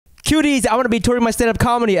Cuties, I'm going to be touring my stand-up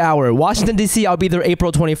comedy hour. Washington, D.C., I'll be there April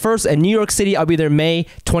 21st. And New York City, I'll be there May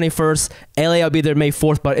 21st. LA, I'll be there May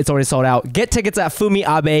 4th, but it's already sold out. Get tickets at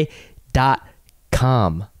fumiabe.com.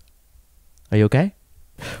 Are you okay?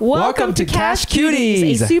 Welcome to Cash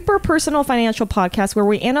Cuties, a super personal financial podcast where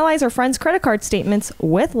we analyze our friends' credit card statements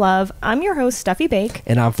with love. I'm your host, Steffie Baik.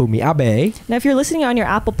 And I'm Fumi Abe. Now, if you're listening on your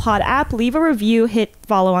Apple Pod app, leave a review, hit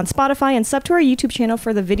follow on Spotify, and sub to our YouTube channel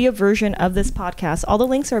for the video version of this podcast. All the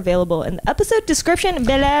links are available in the episode description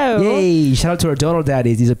below. Yay! Shout out to our donor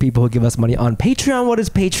daddies. These are people who give us money on Patreon. What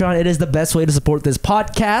is Patreon? It is the best way to support this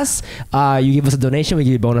podcast. You give us a donation, we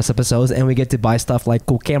give you bonus episodes, and we get to buy stuff like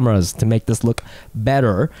cool cameras to make this look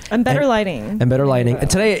better. And better lighting. And better lighting. And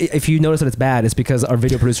today, if you notice that it's bad, it's because our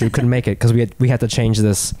video producer couldn't make it because we had to change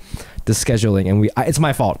this scheduling, and it's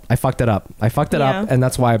my fault. I fucked it up, and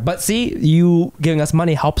that's why. But see, you giving us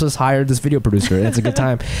money helps us hire this video producer, and it's a good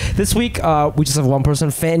time. This week, we just have one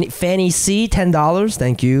person, Fanny C, $10.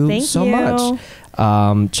 Thank you so much.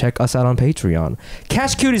 Check us out on Patreon.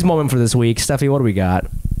 Cash Cuties moment for this week. Steffi, what do we got?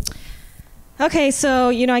 Okay, so,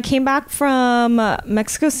 I came back from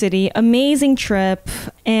Mexico City, amazing trip,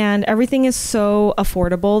 and everything is so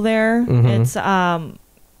affordable there. Mm-hmm.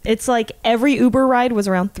 It's like every Uber ride was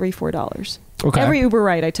around $3-4. Okay. Every Uber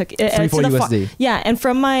ride I took. $3-4 USD. Yeah, and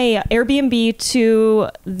from my Airbnb to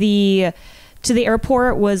the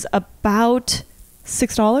airport was about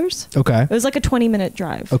 $6. Okay. It was like a 20-minute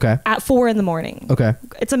drive. Okay. At 4 a.m. Okay.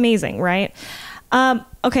 It's amazing, right?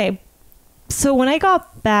 Okay. So when I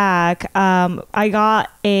got back, I got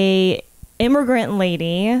a immigrant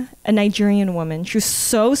lady, a Nigerian woman. She was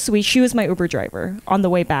so sweet. She was my Uber driver on the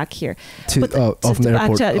way back here. From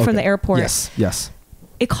the airport. Yes.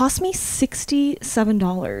 It cost me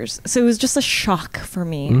 $67. So it was just a shock for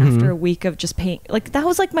me after a week of just paying. Like, that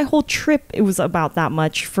was like my whole trip. It was about that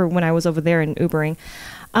much for when I was over there in Ubering.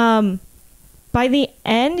 By the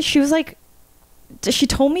end, she was like, she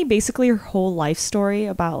told me basically her whole life story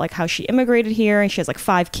about like how she immigrated here and she has like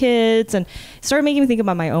 5 kids, and it started making me think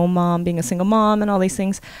about my own mom, being a single mom and all these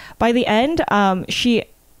things. By the end, I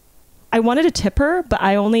wanted to tip her, but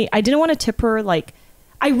I didn't want to tip her. Like,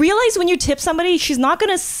 I realized when you tip somebody, she's not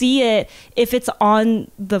going to see it if it's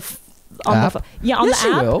on the app.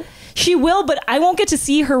 She will, but I won't get to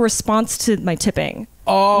see her response to my tipping.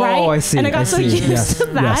 Oh, right? I see. And I got so used to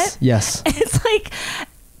that. Yes. And it's like,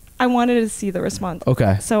 I wanted to see the response.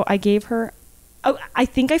 Okay. So I gave her, I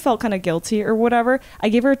think I felt kind of guilty or whatever. I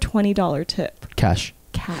gave her a $20 tip. Cash.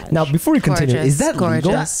 Now, before we continue, is that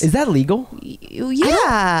legal? Is that legal?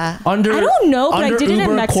 Yeah. I don't know, but I did it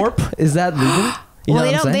in Mexico. Corp? Is that legal?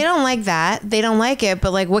 They don't like that. They don't like it,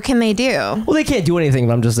 but like, what can they do? Well, they can't do anything,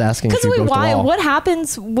 but I'm just asking. Because why? What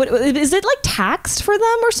happens? Is it like taxed for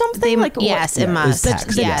them or something? Yes, it must.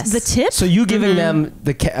 The tip? So you giving them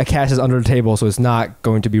the cash is under the table, so it's not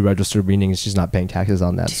going to be registered, meaning she's not paying taxes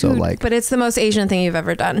on that. Dude, so like, but it's the most Asian thing you've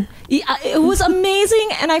ever done. Yeah, it was amazing,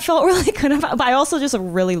 and I felt really good about it. But I also just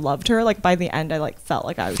really loved her. Like, by the end, I like felt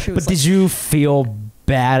like she was. But did you feel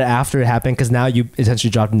bad after it happened? Because now you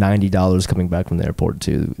essentially dropped $90 coming back from the airport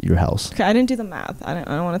to your house. Okay, I didn't do the math. I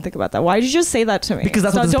don't want to think about that. Why did you just say that to me? Because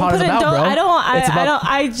that's what this part is about, bro.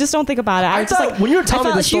 I just don't think about it. When you were telling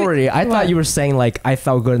me the story, I thought you were saying like I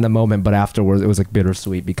felt good in the moment, but afterwards it was like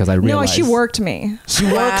bittersweet because I realized. No, she worked me. She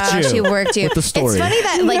worked you. She worked you. With the story. It's funny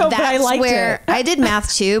that that's where I did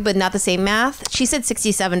math too, but not the same math. She said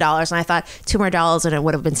 $67, and I thought $2 more and it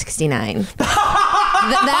would have been $69.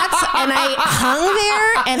 And I hung there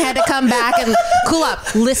and had to come back and cool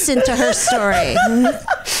up, listen to her story.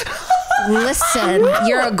 Listen,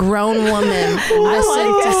 you're a grown woman. Listen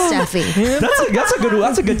to Steffi.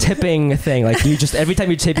 That's a good tipping thing. Like, you just every time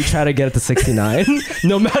you tip, you try to get it to 69.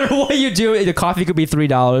 No matter what you do, the coffee could be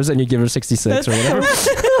 $3 and you give her 66 or whatever.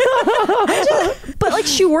 But like,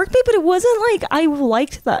 she worked me, but it wasn't like I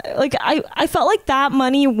liked that. Like, I felt like that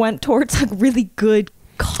money went towards like really good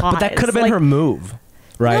cause. But that could have been her move.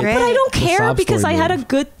 Right. No, but I don't care because I had a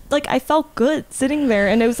good, like, I felt good sitting there,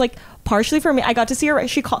 and it was like partially for me. I got to see her.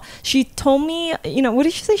 She told me, what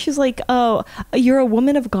did she say? She's like, "Oh, you're a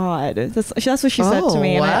woman of God." That's what she said to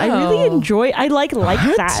me, and I really enjoy. I like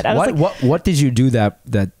that. I was what did you do that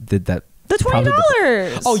did that? The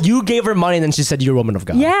 $20. Oh, you gave her money, and then she said you're a woman of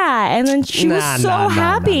God. Yeah, and then she was so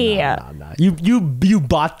happy. You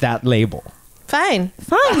bought that label. Fine.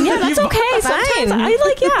 Yeah, that's okay. Sometimes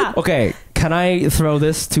I Okay. Can I throw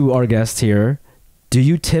this to our guest here? Do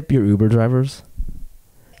you tip your Uber drivers?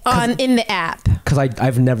 In the app. Because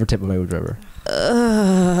I've never tipped my Uber driver.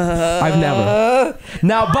 I've never.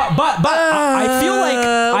 Now, but I feel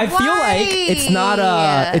like it's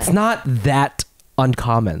not that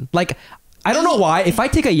uncommon. Like, I don't know why. If I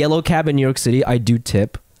take a yellow cab in New York City, I do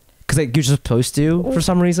tip because you're just supposed to for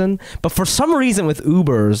some reason. But for some reason with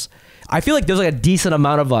Ubers, I feel like there's like a decent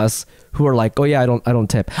amount of us who are like, oh yeah, I don't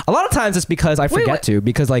tip. A lot of times it's because I forget to,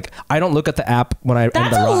 because like I don't look at the app when I end the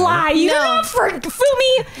ride. That's a lie. You don't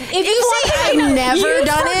Fumi. If you say I've never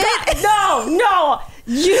done it, no.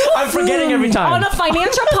 I'm forgetting every time. On a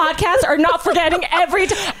financial podcast are not forgetting every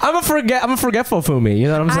time. I'm a forgetful Fumi. You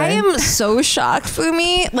know what I'm saying? I am so shocked,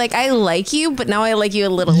 Fumi. Like I like you, but now I like you a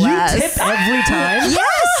little less. You tip every time?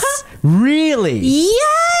 Yes. Really?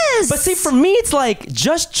 Yes. But see, for me, it's like,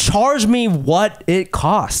 just charge me what it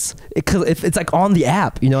costs. Because it's like on the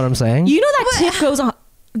app. You know what I'm saying? You know that tip goes on.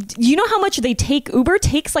 You know how much they take? Uber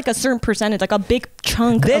takes like a certain percentage, like a big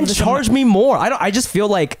chunk. Then charge me more. I just feel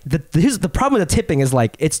like here's the problem with the tipping is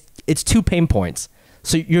like it's 2 pain points.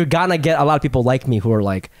 So you're gonna get a lot of people like me who are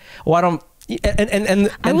like, well, I don't. And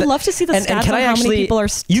I would love to see the stats on how many people are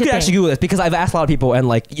tipping. You can actually Google this because I've asked a lot of people and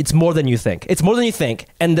like it's more than you think. It's more than you think.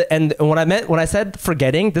 And when I said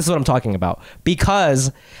forgetting, this is what I'm talking about.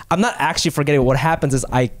 Because I'm not actually forgetting. What happens is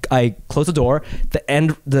I close the door, I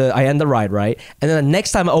end the ride, right? And then the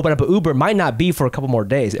next time I open up an Uber, might not be for a couple more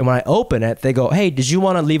days. And when I open it, they go, hey, did you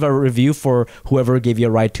want to leave a review for whoever gave you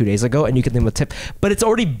a ride 2 days ago? And you can leave a tip. But it's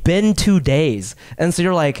already been 2 days. And so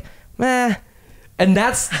you're like, meh. And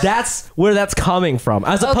that's where that's coming from,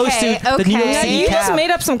 as opposed to the New York City you cab. just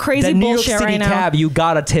made up some crazy bullshit right now. The New York City cab, you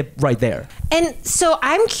got a tip right there. And so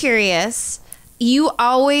I'm curious. You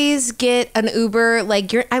always get an Uber,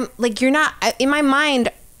 like you're not. In my mind,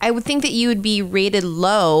 I would think that you would be rated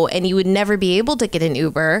low and you would never be able to get an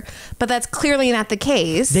Uber, but that's clearly not the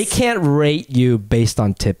case. They can't rate you based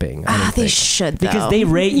on tipping. They should, though. Because they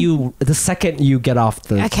rate you the second you get off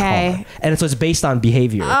the car. And so it's based on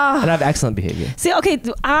behavior. And I have excellent behavior. See, okay,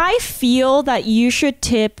 I feel that you should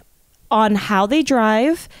tip on how they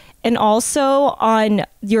drive and also on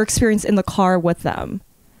your experience in the car with them.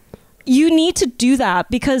 You need to do that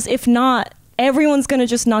because if not, everyone's going to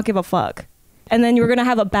just not give a fuck. And then you're going to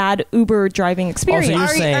have a bad Uber driving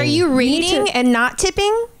experience. Are you rating and not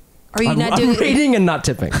tipping? Are you not doing rating and not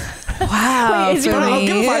tipping? Wow. I'll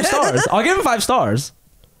give him 5 stars. I'll give him 5 stars.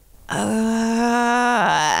 And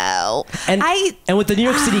with the New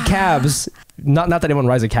York City cabs, not that anyone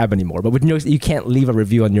rides a cab anymore, but with New York, you can't leave a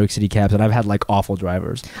review on New York City cabs, and I've had like awful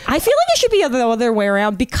drivers. I feel like it should be the other way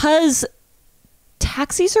around because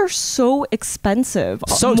taxis are so expensive.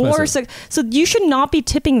 So you should not be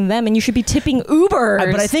tipping them, and you should be tipping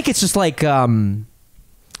Ubers. But I think it's just like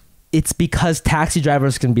it's because taxi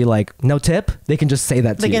drivers can be like, no tip. They can just say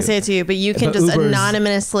that to you. They can say it to you, but you can just Ubers,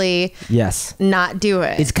 anonymously not do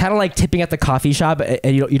it. It's kind of like tipping at the coffee shop,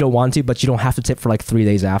 and you don't want to, but you don't have to tip for like 3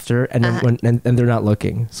 days after, and then and they're not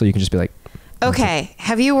looking, so you can just be like, okay.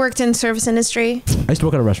 Have you worked in service industry? I used to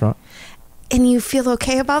work at a restaurant. And you feel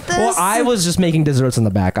okay about this? Well, I was just making desserts in the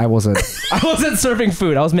back. I wasn't serving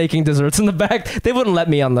food. I was making desserts in the back. They wouldn't let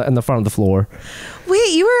me in the front of the floor.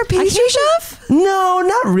 Wait, you were a pastry chef? No,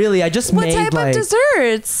 not really. I just made what type of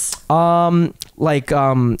desserts? Like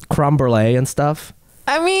creme brulee and stuff.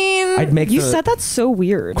 I mean, I'd make. You said that's so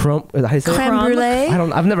weird. Creme brulee.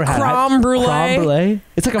 I've never had creme brulee. Creme brulee.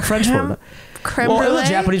 It's like a French word. Creme brulee. It was a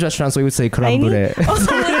Japanese restaurant, so we would say creme brulee.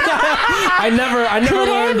 I never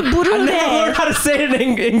learned how to say it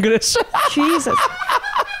in English. Jesus.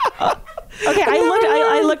 Okay,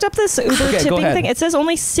 I looked up this Uber tipping thing. It says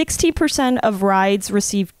only 60% of rides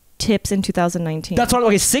receive tips in 2019. That's what.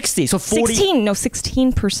 Okay, 60. So 40.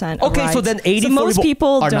 16%. Okay, so then 80. So most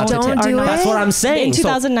people don't do it. That's what I'm saying. In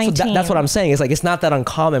 2019, so that's what I'm saying. It's like it's not that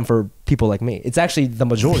uncommon for people like me. It's actually the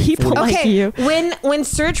majority. People like you. When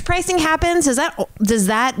surge pricing happens, does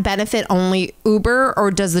that benefit only Uber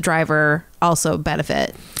or does the driver also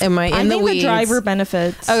benefit? Am I in the weeds? The driver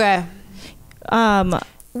benefits. Okay.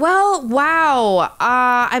 Well, wow.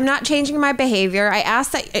 I'm not changing my behavior. I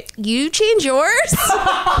asked that you change yours.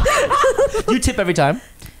 You tip every time?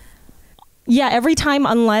 Yeah, every time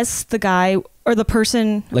unless the guy or the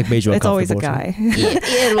person like made you it's always a guy.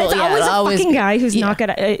 It's always a fucking guy who's not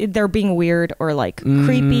gonna they're being weird or like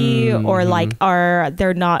creepy or like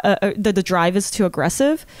they're not the drive is too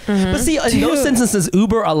aggressive. But see, in those instances,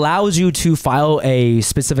 Uber allows you to file a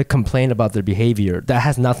specific complaint about their behavior that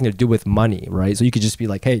has nothing to do with money, right? So you could just be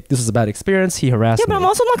like, hey, this is a bad experience, he harassed me. Yeah, but I'm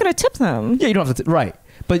also not gonna tip them. Yeah, you don't have to right.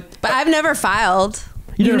 But I've never filed.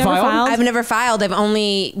 You never filed? I've never filed.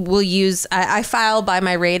 I file by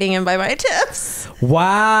my rating and by my tips.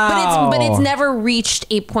 Wow. But it's never reached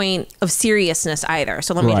a point of seriousness either.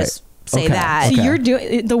 So let me just say that. So you're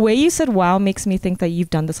doing the way you said wow makes me think that you've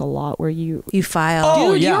done this a lot where you file.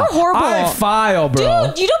 Oh, dude, yeah. you're horrible. I file, bro.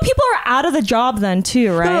 Dude, you know people are out of the job then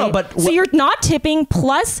too, right? No, but so you're not tipping.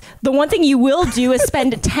 Plus, the one thing you will do is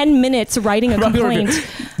spend 10 minutes writing a complaint.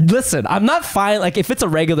 Listen, I'm not fine. Like if it's a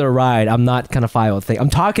regular ride, I'm not gonna file a thing. I'm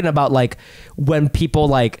talking about like when people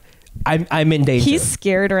like I'm in danger. He's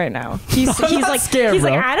scared right now. He's like scared, he's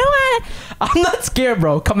bro. like I don't want to. I'm not scared,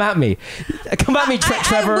 bro. Come at me.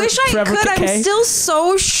 Trevor. I wish I Trevor could. Takei. I'm still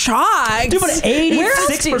so shocked. Dude, but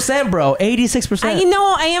 86%, bro. 86%.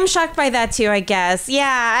 I am shocked by that too. I guess.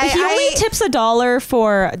 Yeah. He only tips $1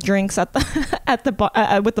 for drinks at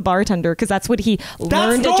the with the bartender because that's what he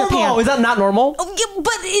learned in Japan. Is that not normal? Oh, yeah,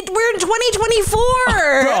 but we're in 2024.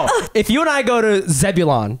 Bro, if you and I go to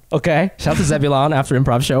Zebulon, okay? Shout out to Zebulon after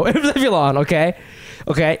improv show. Zebulon, okay?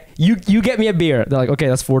 Okay, you get me a beer. They're like, okay,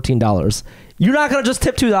 that's $14. You're not gonna just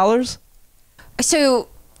tip $2? So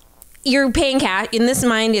you're paying cash. In this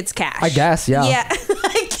mind, it's cash. I guess, yeah. Yeah,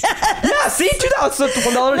 I guess. Yeah, see, $2, so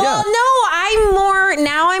 $1. Well, Yeah.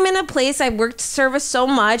 no, I'm in a place. I've worked service so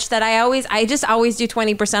much that I just always do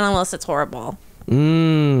 20% unless it's horrible.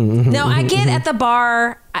 No, I get at the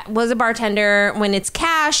bar. I was a bartender when it's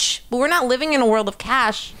cash, but we're not living in a world of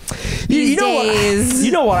cash these days.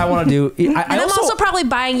 You know what I want to do? I'm also probably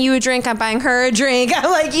buying you a drink. I'm buying her a drink. I'm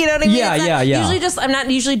like, you know what I mean? Yeah. Usually I'm not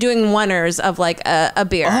usually doing oneers of like a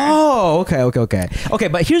beer. Oh, okay.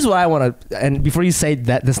 But here's what I want to, and before you say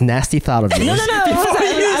that, this nasty thought of yours. No. Before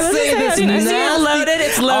you say this nasty,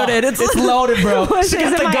 It's loaded. It's loaded, bro. She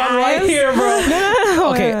got the gun right here,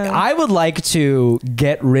 bro. Okay, I would like to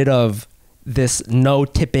get rid of this no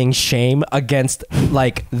tipping shame against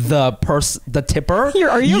like the tipper.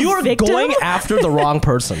 You're victim? going after the wrong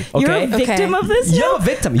person. Okay, You're a victim of this. You're a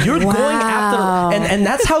victim. You're going after, and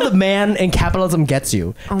that's how the man in capitalism gets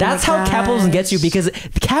you. That's how capitalism gets you, because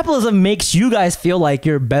capitalism makes you guys feel like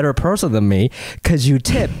you're a better person than me because you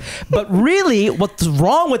tip. But really, what's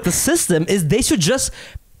wrong with the system is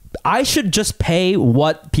I should just pay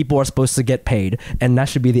what people are supposed to get paid, and that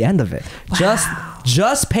should be the end of it. Wow.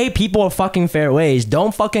 Just pay people a fucking fair wage.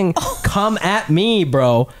 Don't fucking come at me,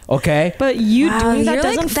 bro. Okay? But you doing that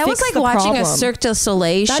doesn't fix that was like the watching problem. a Cirque du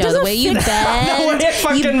Soleil show. The way you bend,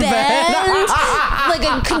 you bend like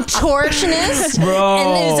a contortionist, bro.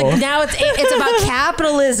 And now it's about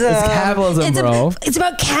capitalism. It's capitalism, bro. It's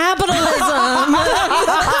about capitalism.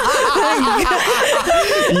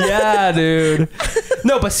 Yeah, dude.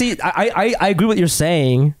 No, but see, I agree with what you're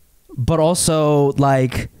saying, but also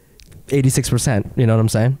like 86%. You know what I'm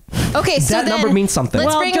saying? Okay, so that number means something.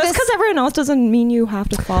 Well, just because everyone else doesn't mean you have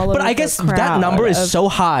to follow. But I guess that number is so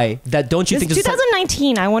high that don't you think? It's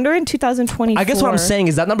 2019. I wonder in 2024. I guess what I'm saying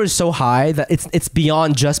is that number is so high that it's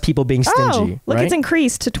beyond just people being stingy. Look, right? it's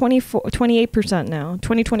increased to 28% now.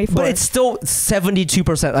 2024. But it's still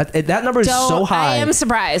 72%. That number is so high. I am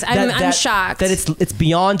surprised. I'm shocked that it's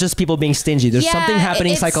beyond just people being stingy. There's something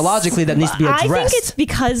happening psychologically that needs to be addressed. I think it's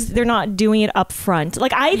because they're not doing it up front.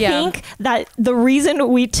 Like I think that the reason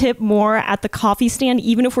we tip more at the coffee stand,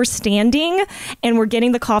 even if we're standing and we're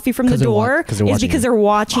getting the coffee from the door, is because they're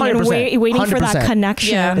watching and waiting for that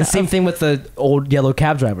connection. Yeah. And same thing with the old yellow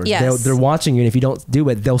cab drivers. Yes. They're watching you, and if you don't do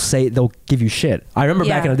it, they'll give you shit. I remember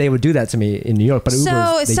back in the day, would do that to me in New York, but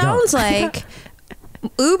Ubers, it sounds like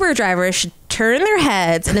Uber drivers should turn their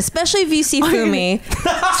heads, and especially if you see Fumi,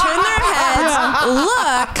 turn their heads,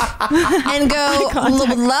 look, and go,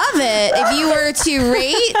 would love it if you were to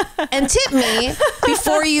rate and tip me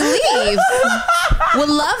before you leave. Would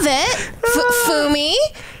love it, Fumi,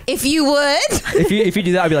 if you would. If you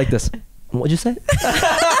do that, I'd be like this. What'd you say?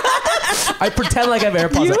 I pretend like I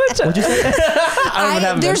have AirPods. What'd you say? I don't even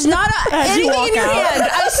have them. There's not anything in your hand.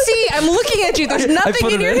 I see. I'm looking at you. There's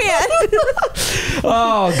nothing in your hand.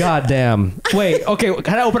 Oh, god damn. Wait, okay.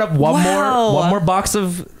 Can I open up one more box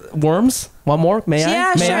of worms? One more? May I?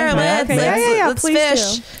 Yeah, sure. Let's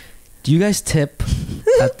fish. Do you guys tip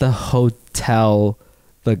at the hotel,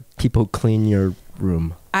 the people who clean your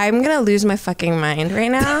room? I'm going to lose my fucking mind right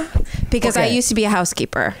now because I used to be a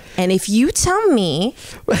housekeeper. And if you tell me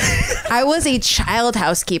I was a child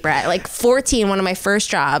housekeeper at like 14, one of my first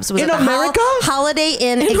jobs was in at America? Holiday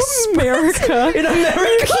Inn America. In America?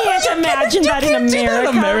 You can't imagine that in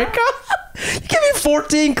America. You give me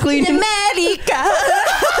 14 cleaning. In America.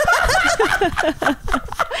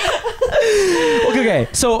 Okay.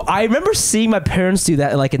 So I remember seeing my parents do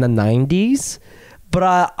that like in the 90s.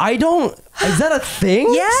 But I don't. Is that a thing?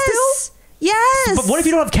 Yes. Still? Yes. But what if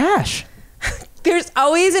you don't have cash? There's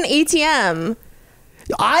always an ATM.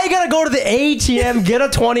 I gotta go to the ATM, get a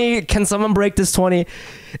 20. Can someone break this 20?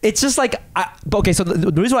 it's just like, okay, so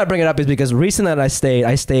the reason why I bring it up is because recently I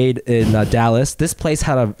stayed in Dallas. This place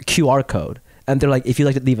had a QR code, and they're like, if you'd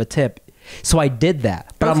like to leave a tip. So I did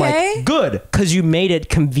that. But I'm like, good, because you made it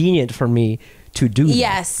convenient for me to do that.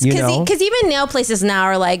 Yes, because even nail places now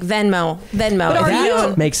are like Venmo. But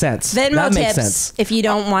that makes sense. Venmo that tips. Makes sense. If you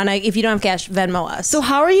don't have cash, Venmo us. So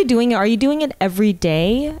how are you doing it? Are you doing it every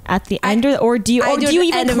day at the end, or do you? I do you the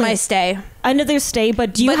even end of my stay. End of their stay,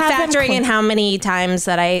 but do you have factoring in how many times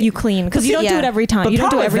that you clean? Because you don't do it every time. But you don't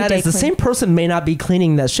do it every day. The same person may not be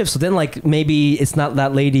cleaning that shift, so then like maybe it's not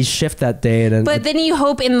that lady's shift that day. But then you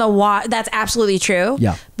hope in the wash. That's absolutely true.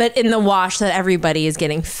 Yeah. But in the wash that everybody is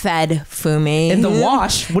getting fed, Fumi. In the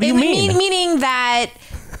wash? What do you mean? Meaning that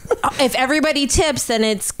if everybody tips, then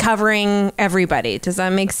it's covering everybody. Does that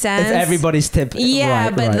make sense? If everybody's tip. Yeah,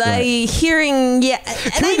 hearing, yeah.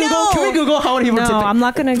 Can we Google how many people tip? No, I'm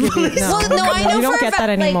not going to give you. I know you don't get that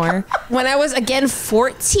anymore. When I was, again,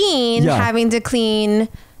 14, having to clean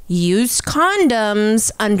used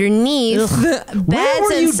condoms underneath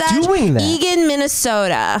beds and such. Doing that? Egan,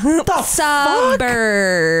 Minnesota.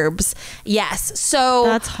 Suburbs. Yes. So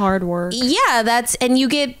that's hard work. Yeah, and you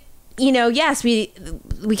get, yes, we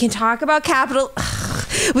can talk about capital.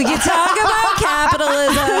 We can talk about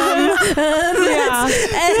capitalism.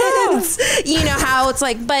 And how it's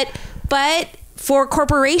like, but for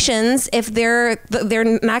corporations, if they're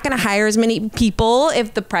not going to hire as many people,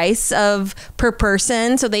 if the price of per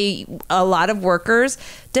person, so a lot of workers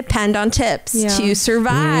depend on tips to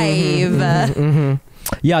survive.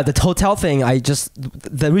 Yeah, the hotel thing,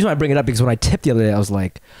 the reason I bring it up because when I tipped the other day, I was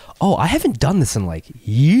like, oh, I haven't done this in like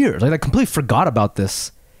years. Like I completely forgot about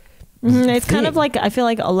this. It's kind of like, I feel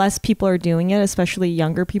like less people are doing it, especially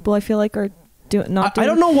younger people, I feel like are not doing I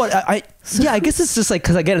don't know what, I guess it's just like,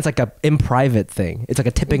 because again, it's like a in private thing. It's like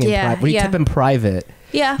a tipping in private. When you tip in private,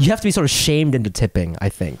 you have to be sort of shamed into tipping, I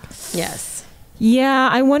think. Yes. Yeah,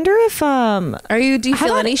 I wonder if do you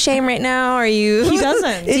feel any shame right now? Are you? He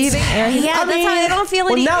doesn't. Do you think? That's why I don't feel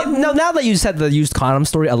any. Now that you said the used condom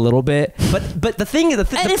story a little bit, but the thing is, and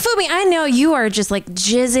Fumi, I know you are just like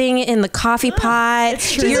jizzing in the coffee pot.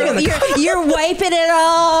 It's true. You're wiping it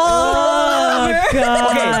all. Oh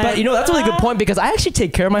God. Okay, but that's a really good point because I actually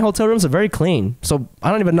take care of my hotel rooms. They're very clean, so I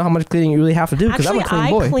don't even know how much cleaning you really have to do because I'm a clean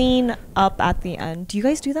boy. I clean up at the end. Do you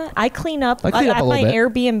guys do that? I clean up at a little my bit.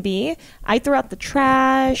 Airbnb. I throw out the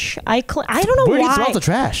trash. I don't know why. Where do you throw out the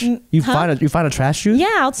trash? You find a trash chute?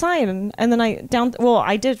 Yeah, outside, and then I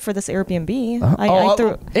did for this Airbnb.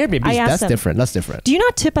 Airbnb. That's different. That's different. Do you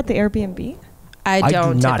not tip at the Airbnb? I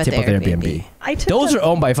do not tip at the Airbnb. Those are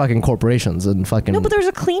owned by fucking corporations and fucking. No, but there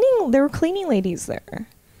were cleaning ladies there.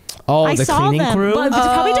 Oh, I the saw cleaning them, crew? but it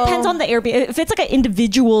probably depends on the Airbnb. If it's like an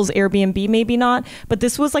individual's Airbnb, maybe not. But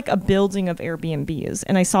this was like a building of Airbnbs,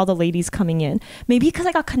 and I saw the ladies coming in. Maybe because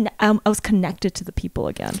I was connected to the people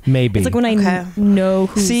again. Maybe it's like when I know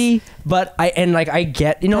who. See, but I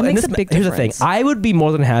get that makes a big difference. Here's the thing: I would be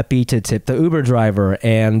more than happy to tip the Uber driver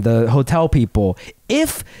and the hotel people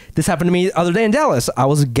if this happened to me the other day in Dallas. I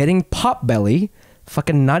was getting pot belly.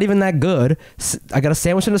 Fucking not even that good. I got a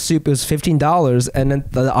sandwich and a soup. It was $15, and then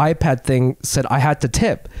the iPad thing said I had to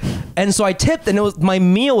tip, and so I tipped, and my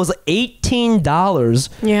meal was $18.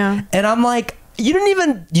 Yeah, and I'm like,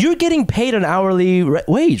 you're getting paid an hourly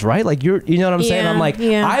wage, right? Like you know what I'm saying? I'm like,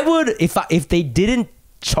 I would if they didn't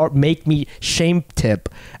make me shame tip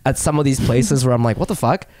at some of these places where I'm like, what the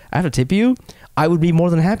fuck? I have to tip you. I would be more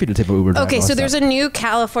than happy to tip an Uber driver. Okay, so there's a new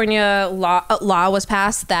California law was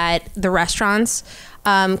passed that the restaurants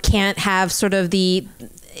can't have sort of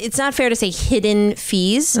it's not fair to say hidden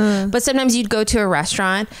fees, but sometimes you'd go to a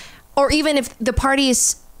restaurant, or even if the party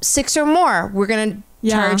is 6 or more, we're going to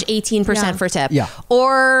charge 18% for tip. Yeah.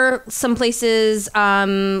 Or some places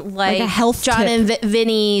like a health John tip. and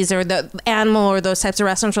Vinny's or the Animal or those types of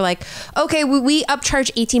restaurants are like, okay, we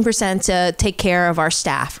upcharge 18% to take care of our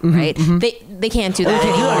staff, right? They can't do that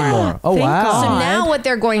anymore. Oh, wow. God. So now what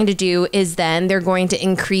they're going to do is then they're going to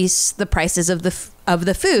increase the prices of the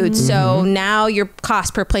food. So now your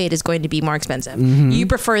cost per plate is going to be more expensive. You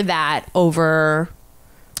prefer that over...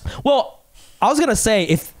 Well, I was going to say,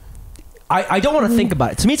 if I don't want to think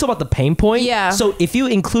about it. To me, it's about the pain point. Yeah. So if you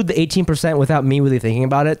include the 18% without me really thinking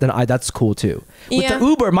about it, then that's cool too. With the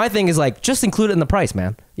Uber, my thing is like, just include it in the price,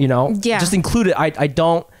 man. Yeah. Just include it. I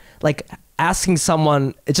don't like asking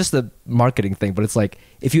someone. It's just a marketing thing, but it's like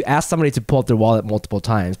if you ask somebody to pull up their wallet multiple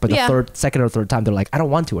times, but the second or third time they're like, I don't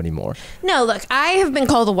want to anymore. No, look, I have been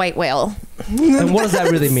called a white whale. And what does that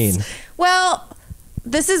really mean? Well,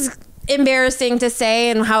 this is embarrassing to say,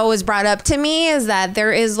 and how it was brought up to me is that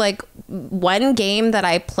there is like one game that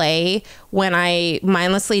I play when I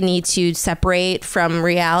mindlessly need to separate from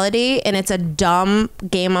reality, and it's a dumb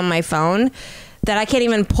game on my phone that I can't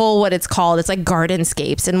even pull what it's called. It's like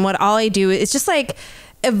Gardenscapes, and what all I do is just like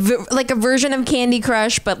a version of Candy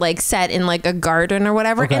Crush, but like set in like a garden or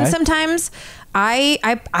whatever. Okay. And sometimes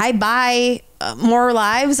I buy more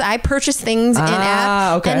lives. I purchase things in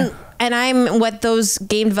app. Okay. And I'm what those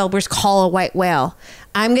game developers call a white whale.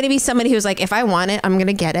 I'm going to be somebody who's like, if I want it, I'm going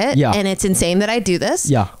to get it. Yeah. And it's insane that I do this.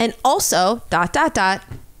 Yeah. And also, I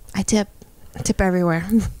tip. I tip everywhere.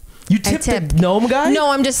 You tip the gnome guy?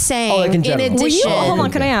 No, I'm just saying. Like in addition. Hold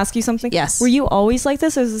on, can I ask you something? Yes. Were you always like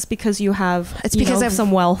this, or is this because you have I have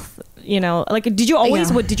some wealth? You know, like did you always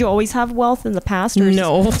did you always have wealth in the past? Or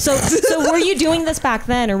no. So were you doing this back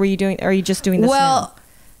then, or are you just doing this now?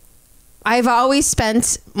 I've always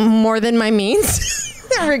spent more than my means,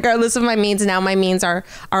 regardless of my means. Now my means are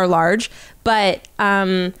large, but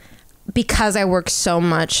because I work so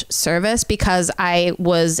much service, because I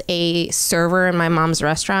was a server in my mom's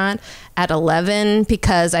restaurant at 11,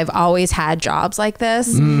 because I've always had jobs like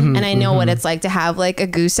this, and I know what it's like to have like a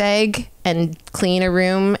goose egg and clean a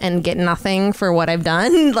room and get nothing for what I've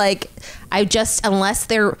done. Like I just, unless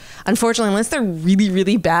they're really,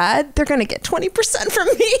 really bad, they're going to get 20% from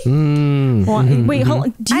me. Well, wait, hold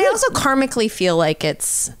on. I also karmically feel like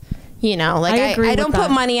it's, you know, like I don't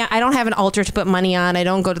put money, I don't have an altar to put money on. I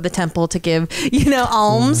don't go to the temple to give,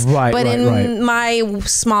 alms, but in my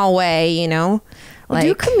small way, like.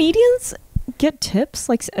 Do comedians get tips?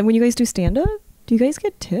 Like when you guys do stand up, do you guys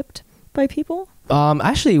get tipped by people?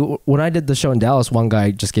 Actually, when I did the show in Dallas, one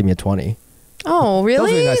guy just gave me a 20. Oh,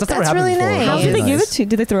 really? That was really nice. That's really nice. How did they give it to you?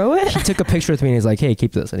 Did they throw it? He took a picture with me and he's like, "Hey,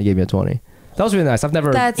 keep this," and he gave me a 20. That was really nice. I've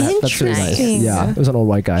never. That's interesting. Really nice. Yeah, it was an old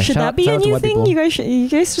white guy. Should that be a new thing? You guys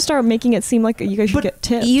should start making it seem like you guys should get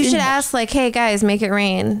tips. You should ask like, "Hey guys, make it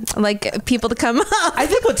rain." Like people to come up. I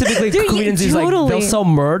think what typically comedians do is like they'll sell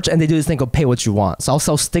merch and they do this thing called pay what you want. So I'll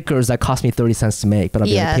sell stickers that cost me 30 cents to make, but I'll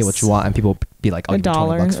be like, pay what you want, and people will be like, "I'll give you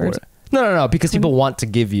 $20 for it." No, because people want to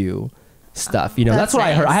give you stuff. That's what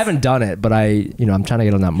I heard. I haven't done it, but I'm trying to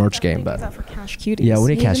get on that merch game. But for Cash Cuties. Yeah,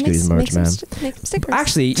 we need Cash Cuties merch, man. Make some stickers.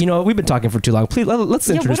 Actually, we've been talking for too long. Please let's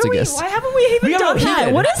introduce the guest. Why haven't we even done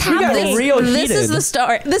that? What is happening? This is the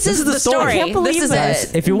story. This is the story. I can't believe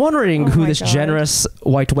this. If you're wondering who this generous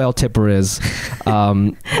white whale tipper is,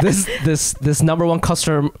 this number one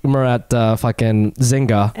customer at fucking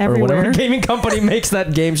Zynga or whatever gaming company makes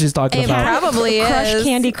that game she's talking about. It probably is. Crush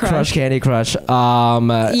Candy Crush. Crush Candy Crush.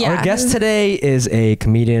 Our guest today is a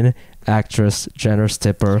comedian, actress, generous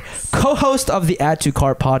tipper, co-host of the Add to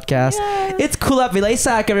Cart podcast. Yay. It's Kulap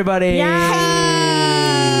Vilaysack, everybody.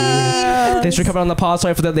 Thanks for coming on the pod.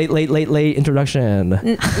 Sorry for the late introduction.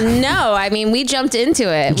 No, I mean, we jumped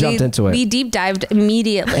into it. We deep dived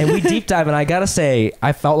immediately. And and I gotta say,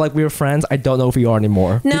 I felt like we were friends. I don't know if we are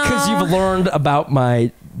anymore. No. Because you've learned about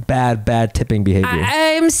my bad tipping behavior.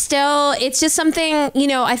 It's just something,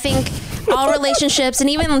 I think all relationships and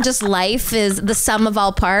even just life is the sum of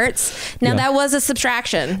all parts. Now that was a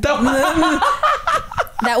subtraction.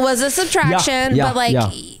 That was a subtraction, but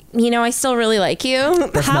I still really like you.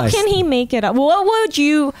 That's How nice. can he make it up? Do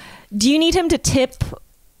you need him to tip?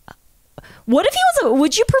 What if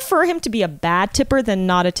would you prefer him to be a bad tipper than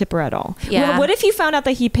not a tipper at all? Yeah. What if you found out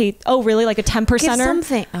that he paid, really, like a 10%er?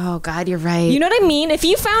 Something. Oh God, you're right. You know what I mean? If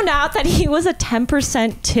you found out that he was a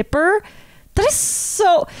 10% tipper, that is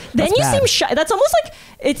so, then you seem shy. That's almost like,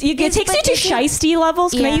 it takes you to shiesty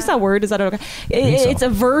levels. Can I use that word? Is that okay? It's a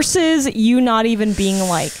versus you not even being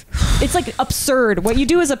like, it's like absurd. What you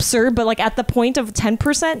do is absurd, but like at the point of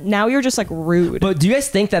 10%, now you're just like rude. But do you guys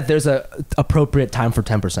think that there's a appropriate time for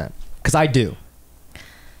 10%? Because I do.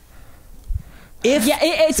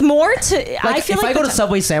 It's more to. I feel if I go to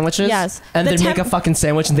Subway sandwiches, and they make a fucking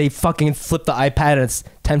sandwich and they fucking flip the iPad and it's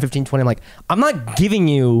 10, 15, 20. I'm like, I'm not giving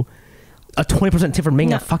you a 20% tip for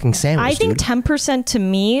making a fucking sandwich. I think 10% to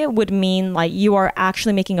me would mean like you are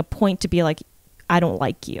actually making a point to be like, I don't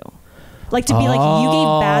like you. Like to be like, you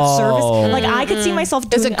gave bad service. Like I could see myself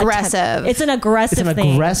doing it's aggressive. It's an aggressive thing. It's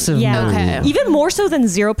an aggressive move. Okay. Even more so than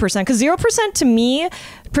 0%. Because 0% to me,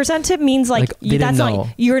 percent tip means like that's not,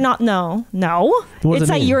 you're not, no. It's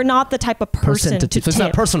that you're not the type of person to tip. So it's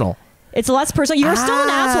not personal. It's less personal. You're still an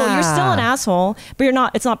asshole. You're still an asshole, but you're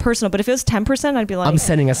not. It's not personal. But if it was 10%, I'd be like, I'm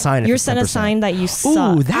sending a sign. You're sending a sign that you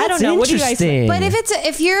suck. Ooh, that's I don't know. What do you guys think? But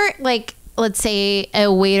if you're like, let's say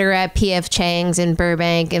a waiter at PF Chang's in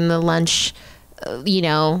Burbank in the lunch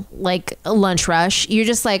like a lunch rush. You're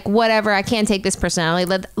just like, whatever, I can't take this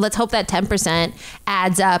personality. Let's hope that 10%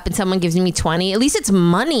 adds up and someone gives me 20. At least it's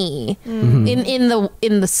money in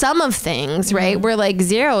the sum of things, right? Where like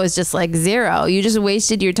 0 is just like 0. You just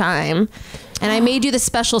wasted your time. And I made you the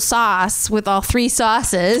special sauce with all 3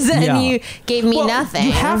 sauces, and you gave me nothing.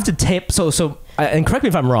 You have to tip. So, and correct me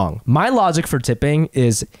if I'm wrong. My logic for tipping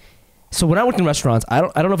is, so when I worked in restaurants, I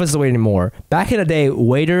don't know if it's the way anymore. Back in the day,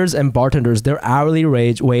 waiters and bartenders, their hourly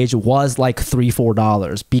wage was like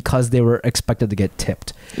 $3-4 because they were expected to get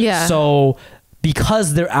tipped. Yeah. So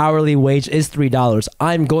because their hourly wage is $3,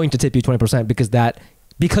 I'm going to tip you 20%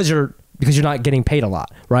 because you're not getting paid a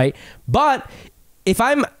lot, right? But if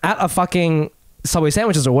I'm at a fucking Subway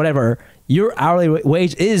sandwiches or whatever, your hourly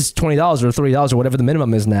wage is $20 or $30 or whatever the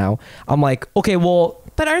minimum is now. I'm like, okay, well.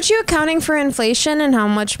 But aren't you accounting for inflation and how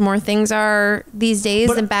much more things are these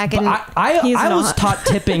days than back in? I was taught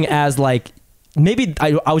tipping as like, maybe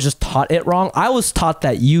I was just taught it wrong. I was taught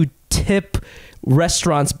that you tip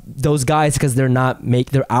restaurants, those guys, because they're not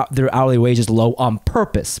their hourly wage is low on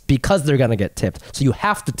purpose because they're gonna get tipped. So you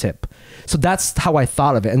have to tip. So that's how I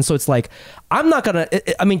thought of it. And so it's like, I'm not gonna.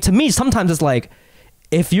 I mean, to me, sometimes it's like,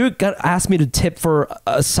 if you're gonna ask me to tip for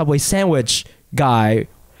a Subway sandwich guy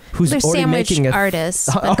who's already making an artist.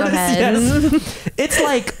 Go ahead. Yes. It's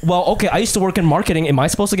like, well, okay, I used to work in marketing. Am I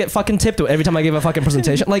supposed to get fucking tipped every time I give a fucking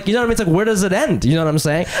presentation? Like, you know what I mean? It's like, where does it end? You know what I'm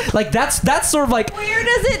saying? Like, that's sort of like, where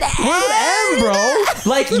does it end? Where does it end,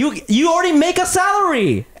 bro? Like, you already make a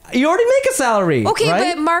salary. You already make a salary. Okay,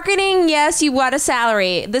 right? but marketing, yes, you want a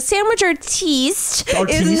salary. The sandwich artiste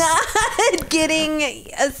is not getting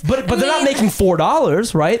a, But they're not making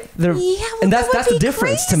 $4, right? And that's the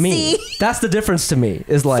difference to me. That's the difference to me.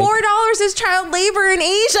 Is like $4 is child labor in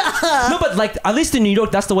Asia. No, but like at least in New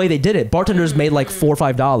York, that's the way they did it. Bartenders made like $4 or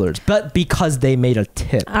 $5, but because they made a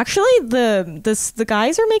tip. Actually, the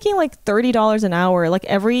guys are making like $30 an hour. Like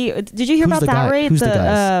did you hear about that rate? Who's the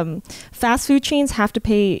guys? Fast food chains have to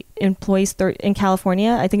pay employees in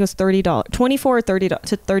California. I think it was $24 or $30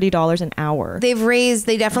 to $30 an hour. They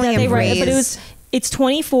definitely have raised. But it's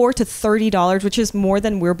 $24 to $30, which is more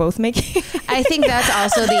than we're both making. I think that's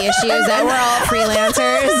also the issue is that we're all freelancers.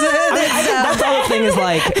 I think that's the whole thing is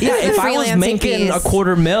like, yeah, if I was making a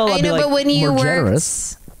 $250,000, I'd be like, but when you more worked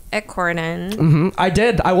generous. At Cornyn, I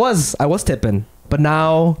did. I was tipping, but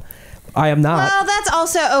now I am not. Well, that's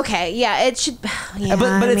also okay. Yeah, it should. Yeah,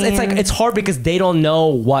 but it's like it's hard because they don't know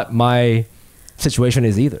what my situation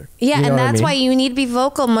is either. Yeah, you know and that's I mean? why you need to be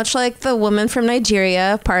vocal, much like the woman from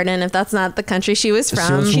Nigeria. Pardon if that's not the country she was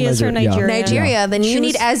from. She is from Nigeria. Nigeria. Yeah. Then you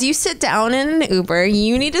need, as you sit down in an Uber,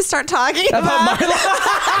 you need to start talking about my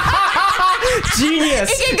life. Genius.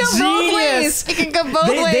 It can go both ways. It can go both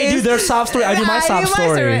ways. They do their sob story. I do my sob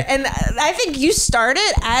story. And I think you start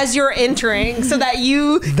it as you're entering so that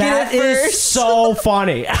you that get it first. Is so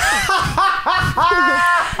funny.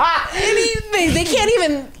 They can't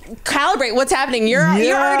even calibrate what's happening. You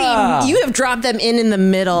have dropped them in the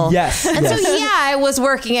middle. Yes. And so I was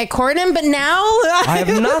working at Cornyn, but now I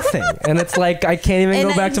have nothing, and it's like I can't even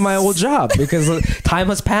go back to my old job because time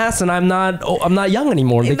has passed, and I'm not young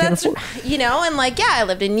anymore. They can't afford. And like I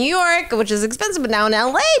lived in New York, which is expensive, but now in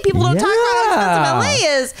LA, people don't talk about how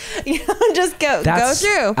expensive LA is. Just go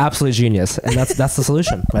through. Absolutely genius, and that's the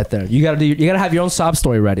solution right there. You gotta have your own sob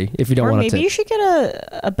story ready if you don't want to. Maybe you should get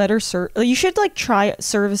a better you should like try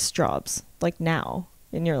service jobs like now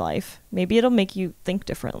in your life. Maybe it'll make you think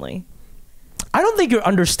differently. I don't think you're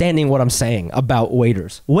understanding what I'm saying about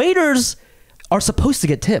waiters. Waiters are supposed to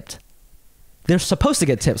get tipped. They're supposed to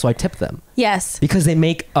get tipped, so I tip them. Yes. Because they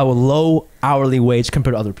make a low hourly wage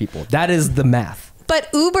compared to other people. That is the math. But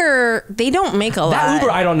Uber, they don't make a lot. That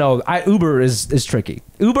Uber, I don't know. Uber is tricky.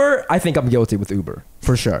 Uber, I think I'm guilty with Uber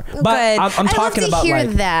for sure. But I'm talking about like.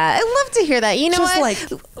 I'd love to hear that. You know what? Like,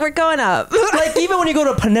 we're going up. Like even when you go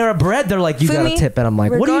to Panera Bread, they're like, you got a tip, and I'm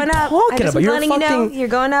like, what are you talking about? You're fucking. You're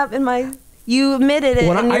going up in my. You admitted it.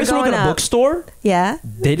 When I used to work at a bookstore, they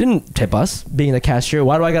didn't tip us being the cashier.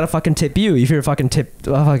 Why do I gotta fucking tip you if you're a fucking cashier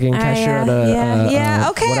at a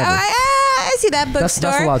okay. Whatever. I see that bookstore.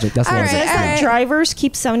 That's the logic. That's the logic. It says that drivers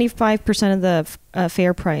keep 75% of the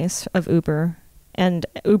fare price of Uber, and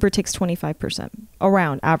Uber takes 25%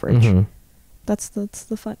 around average. Mm-hmm. That's the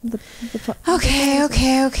fun. The fun. Okay.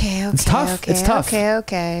 It's tough. It's tough.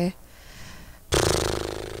 Okay.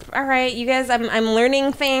 All right, you guys. I'm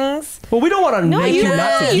learning things. Well, we don't want to make you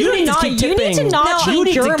nuts. You need to keep tipping. You need to not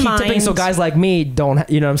change your mind. Tipping so guys like me don't.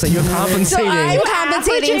 You know what I'm saying? You're compensating. So I'm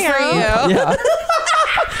compensating for you. Yeah.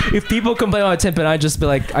 If people complain about tipping, I just be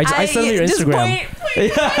like, I send them your Instagram.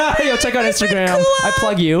 Yo, check out Instagram. I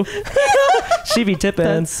plug you. She be tipping.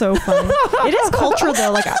 That's so funny. It is culture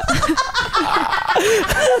though. Like,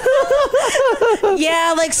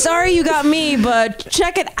 yeah, like sorry you got me, but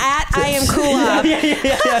check it at I am Kulap.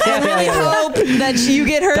 I really hope that you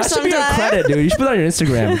get her that sometime. Should be your credit, dude. You should put that on your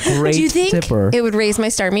Instagram. Great Do you think tipper. it would raise my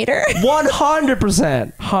star meter?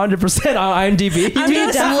 100%. 100% on IMDb. I'm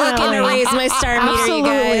just looking to raise my star meter, you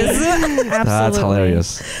guys. Absolutely. That's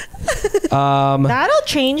hilarious. That'll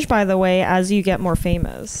change, by the way, as you get more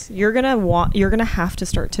famous. You're gonna have to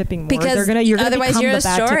start tipping more Because you're gonna otherwise become you're the a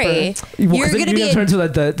bad story. tipper. You're going to be turn to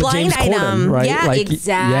the blind James item, Corden, right? Yeah, like,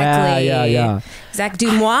 exactly. Yeah. Zach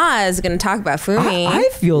Dumois is going to talk about Fumi. I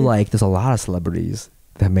feel like there's a lot of celebrities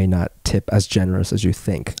that may not tip as generous as you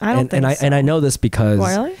think. I don't think so. And I know this because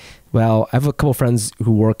Really? well, I have a couple friends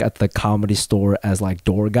who work at the Comedy Store as like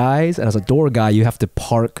door guys, and as a door guy, you have to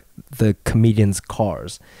park the comedians'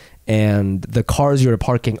 cars. And the cars you're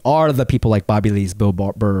parking are the people like Bobby Lee's, Bill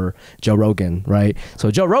Burr, Joe Rogan, right?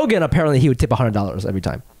 So Joe Rogan, apparently he would tip $100 every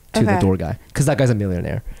time to the door guy because that guy's a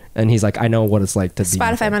millionaire. And he's like, I know what it's like to be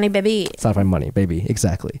Spotify money, baby. Spotify money, baby.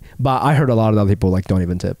 Exactly. But I heard a lot of other people like don't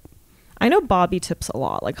even tip. I know Bobby tips a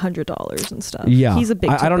lot, like $100 and stuff. Yeah, he's a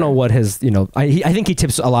big tipper. I don't know what his, I think he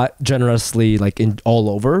tips a lot generously, like in all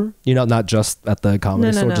over, not just at the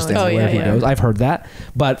comedy store, just everywhere he goes. I've heard that,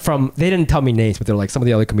 but they didn't tell me names, but they're like some of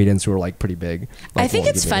the other comedians who are like pretty big. Like, I think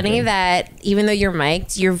it's funny that even though you're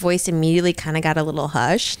mic'd, your voice immediately kind of got a little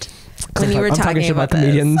hushed when you were talking about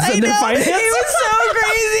comedians and their finances. It was so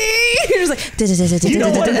crazy. You're just like, you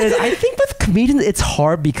know what it is? I think with comedians, it's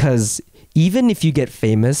hard because even if you get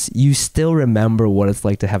famous, you still remember what it's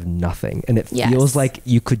like to have nothing, and it feels like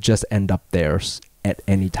you could just end up there at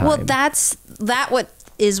any time. Well,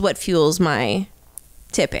 what fuels my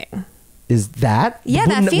tipping. Is that? Yeah,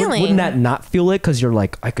 that feeling. Wouldn't that not fuel it? Because you're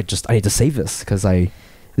like, I need to save this because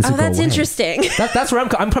that's interesting. That's where I'm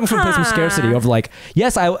coming from. A place from scarcity of like,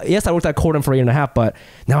 yes, I worked at Corden for a year and a half, but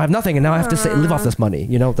now I have nothing, and now I have to live off this money.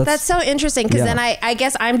 That's so interesting because then I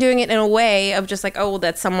guess I'm doing it in a way of just like, oh, well,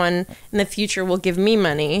 that someone in the future will give me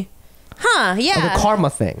money. Yeah, like a karma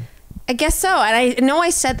thing. I guess so. And I know I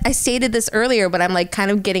stated this earlier, but I'm like kind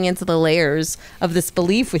of getting into the layers of this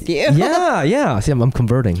belief with you. Yeah. See, I'm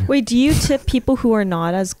converting. Wait, do you tip people who are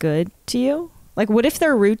not as good to you? Like, what if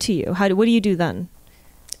they're rude to you? What do you do then?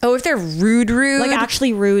 Oh, if they're rude, like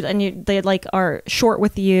actually rude, and they like are short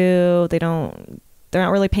with you, they're not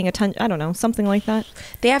really paying attention. I don't know, something like that.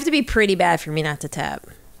 They have to be pretty bad for me not to tip.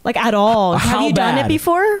 Like at all. Have you done it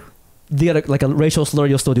before? Like a racial slur,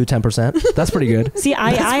 you'll still do 10%. That's pretty good. See,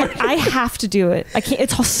 I have to do it. I can't.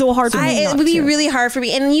 It's so hard for me. It would be really hard for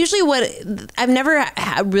me. And usually, I've never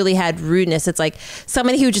really had rudeness. It's like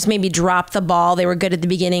somebody who just maybe dropped the ball. They were good at the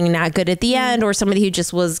beginning, not good at the end, or somebody who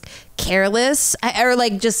just was careless or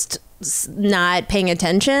like just not paying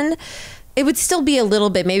attention. It would still be a little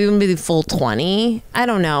bit, maybe full 20. I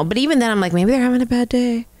don't know. But even then, I'm like, maybe they're having a bad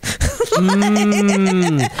day. I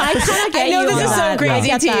kind of get you. I know this is so crazy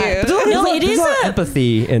to you. No, it is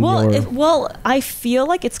empathy in I feel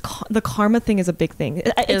like the karma thing is a big thing.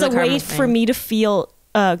 It's a way for me to feel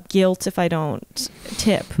guilt if I don't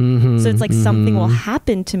tip. So it's like something will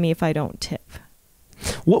happen to me if I don't tip.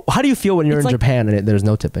 How do you feel when you're in Japan and there's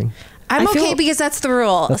no tipping? I'm okay because that's the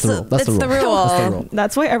rule. That's the rule.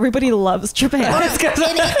 That's why everybody loves Japan. in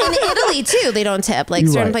Italy too, they don't tip. Like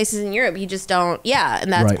certain places in Europe, you just don't. Yeah,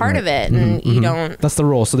 and that's part of it. And you don't. That's the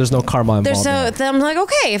rule. So there's no karma involved. I'm like,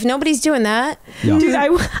 okay, if nobody's doing that, dude, I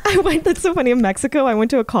went. That's so funny. In Mexico, I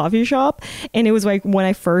went to a coffee shop, and it was like when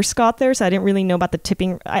I first got there, so I didn't really know about the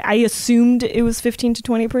tipping. I assumed it was 15 to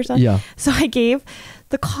 20%. Yeah. So I gave.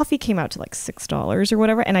 The coffee came out to like $6 or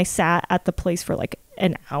whatever, and I sat at the place for like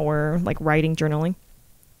an hour, like writing, journaling.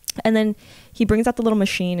 And then he brings out the little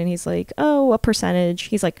machine and he's like, oh, what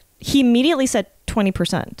percentage? He immediately said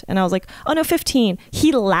 20%. And I was like, oh no, 15.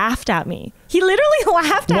 He laughed at me. He literally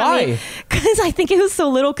laughed at me. Because I think it was so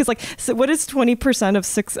little. Because so what is 20% of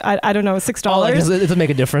I don't know, $6? Does it make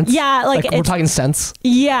a difference? Yeah. Like we're talking cents?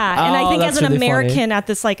 Yeah. And I think as an really American at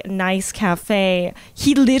this like nice cafe,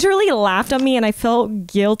 he literally laughed at me and I felt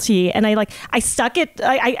guilty. And I stuck it.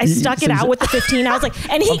 I stuck it out with the 15. I was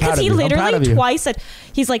like, and because he literally twice said,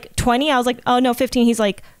 he's like 20. I was like, oh no, 15. He's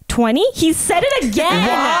like, 20? He said it again.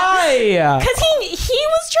 Why? Because he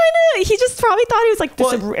was trying to. He just probably thought he was like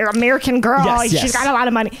this American girl. Yes. She's got a lot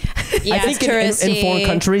of money. Yeah, I think in foreign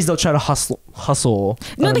countries they'll try to hustle.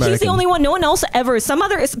 No, but he's the only one. No one else ever. Some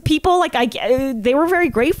other people they were very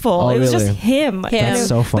grateful. Oh, it was really? just him. That's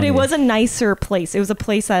so funny. But it was a nicer place. It was a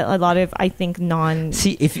place that a lot of I think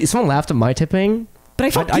See, if someone laughed at my tipping. But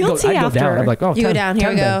I felt guilty I'd go after. down. I'm like, oh, You go down. Here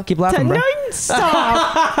we go. Keep laughing, bro. No,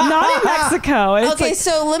 stop. Not in Mexico. It's Okay, like,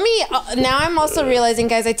 so let me. Now I'm also realizing,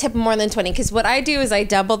 guys, I tip more than 20 because what I do is I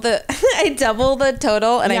double the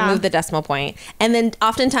total and I move the decimal point, and then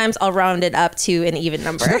oftentimes I'll round it up to an even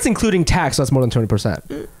number. So that's including tax. So that's more than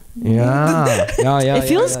 20%. Yeah. It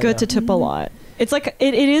feels good to tip a lot. It's like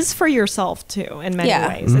it is for yourself too in many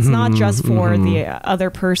ways. It's not just for the other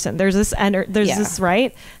person. There's this this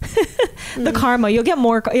right the karma. You'll get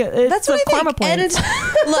more. That's what I karma think. points.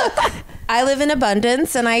 And look, I live in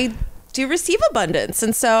abundance and I do receive abundance,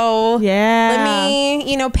 and so let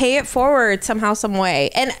me pay it forward somehow, some way.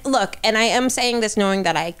 And look, and I am saying this knowing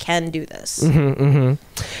that I can do this.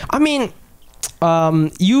 I mean,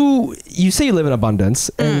 you say you live in abundance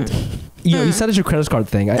and. You said it's your credit card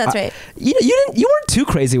thing. That's right. You weren't too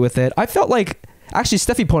crazy with it. I felt like actually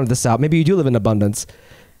Steffie pointed this out. Maybe you do live in abundance.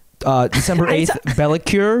 December 8th,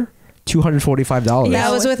 Bellicure, $245. Yeah,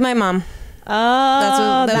 I was with my mom.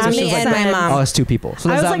 Oh, that was me and my mom. Oh, it's two people. So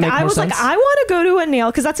does that make more sense? I want to go to a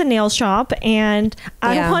nail because that's a nail shop, and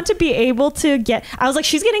I want to be able to get. I was like,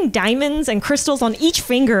 she's getting diamonds and crystals on each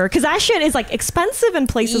finger because that shit is like expensive in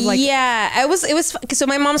places like. Yeah, it was. So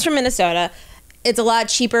my mom's from Minnesota. It's a lot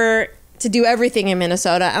cheaper to do everything in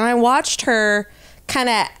Minnesota, and I watched her kind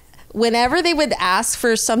of whenever they would ask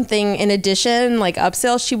for something in addition, like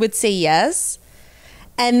upsell, she would say yes,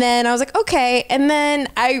 and then I was like, okay, and then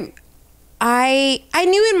I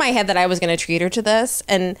knew in my head that I was going to treat her to this,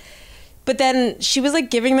 but then she was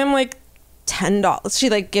like giving them like $10. She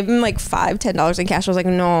like give them like $10 in cash. I was like,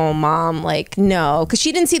 no, mom, like no, because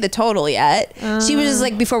she didn't see the total yet. She was just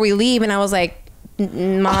like before we leave, and I was like,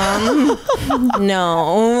 mom,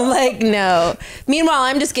 no, like no. Meanwhile,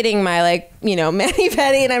 I'm just getting my mani-pedi,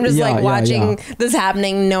 and I'm just watching this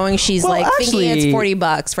happening, knowing she's thinking it's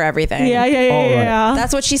 $40 for everything. Yeah.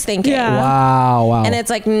 That's what she's thinking. Yeah. Wow. And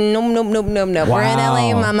it's like, no. Wow. We're in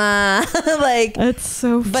LA, mama. That's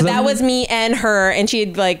so funny. But that was me and her, and she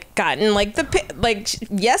had gotten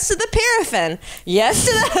yes to the paraffin, yes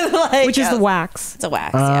to the which is the wax. It's a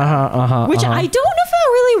wax, Which I don't know if that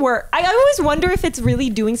really works. I always wonder if it's really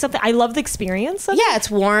doing something. I love the experience of it. It's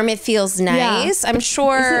warm. It feels nice. I'm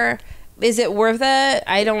sure. Is it worth it?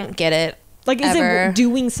 I don't get it. Is it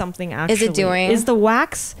doing something actually? Is it doing? Is the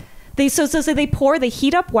wax... They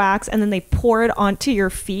heat up wax and then they pour it onto your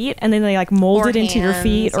feet and then they mold it into your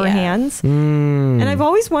feet or hands. And I've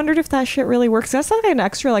always wondered if that shit really works. That's like an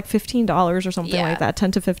extra $15 or something like that,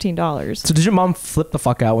 $10 to $15. So did your mom flip the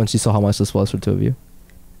fuck out when she saw how much this was for two of you?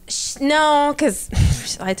 No, because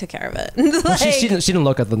I took care of it. Well, she didn't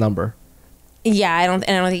look at the number. Yeah, I don't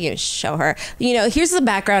think you show her. Here's the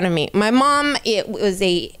background of me. My mom, was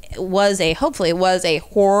a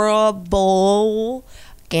horrible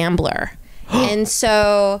gambler. And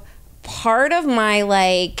so part of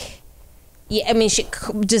my she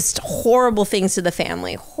just horrible things to the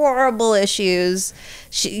family, horrible issues.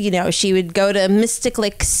 She would go to Mystic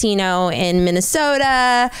Lake Casino in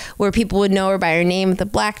Minnesota where people would know her by her name at the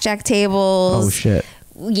blackjack tables. Oh shit.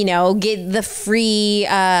 Get the free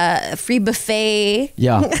buffet.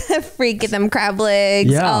 Yeah. Get them crab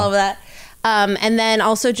legs, all of that. And then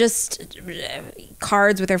also just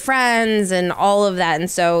cards with her friends and all of that.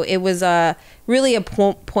 And so it was really a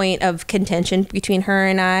point of contention between her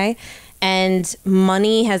and I. And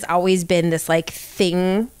money has always been this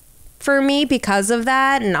thing for me because of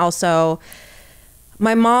that. And also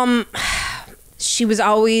my mom, she was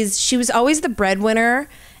always the breadwinner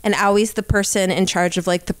and always the person in charge of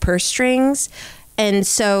the purse strings. And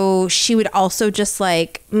so she would also just when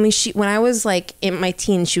I was in my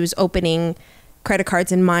teens, she was opening credit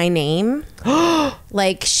cards in my name.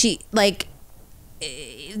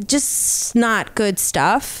 Just not good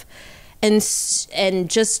stuff. And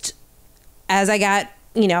just as I got,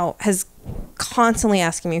 has constantly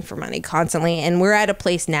asking me for money, constantly. And we're at a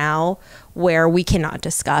place now where we cannot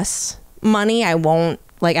discuss money. I won't,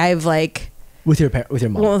 I've with your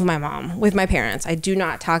mom? Well, with my mom, with my parents. I do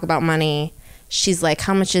not talk about money. She's like,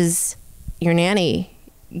 how much is your nanny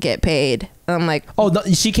get paid? And I'm like, oh, no,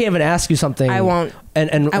 she can't even ask you something. I won't.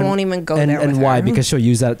 And I won't even go there with And why? Because she'll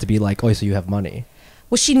use that to be oh, so you have money.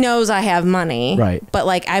 Well, she knows I have money. Right. But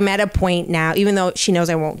I'm at a point now, even though she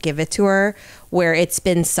knows I won't give it to her, where it's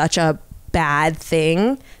been such a bad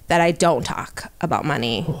thing that I don't talk about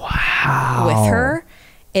money with her.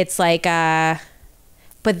 It's but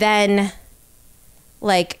then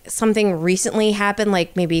something recently happened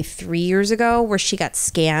maybe 3 years ago where she got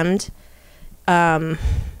scammed.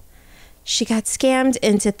 She got scammed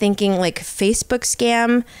into thinking Facebook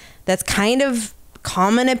scam that's kind of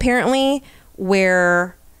common apparently,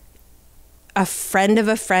 where a friend of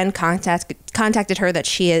a friend contacted her that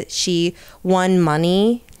she won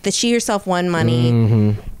money, that she herself won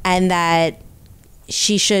money, and that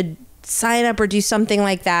she should sign up or do something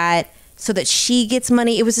like that so that she gets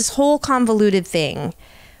money. It was this whole convoluted thing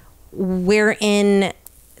wherein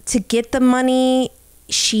to get the money,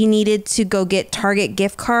 she needed to go get Target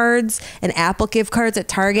gift cards and Apple gift cards at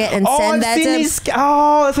Target and send that to... it's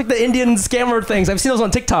like the Indian scammer things. I've seen those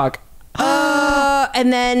on TikTok.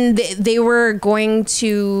 And then they were going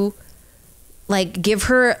to like give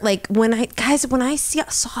her like when I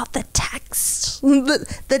saw the text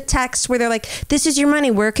the text where they're like, this is your money,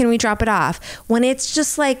 where can we drop it off, when it's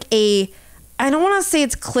just like I don't want to say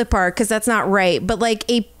it's clip art because that's not right, but like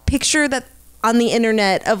a picture that on the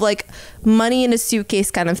internet of like money in a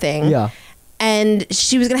suitcase kind of thing. Yeah. And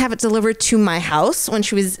she was gonna have it delivered to my house when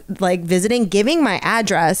she was like visiting, giving my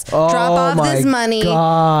address, drop off this money.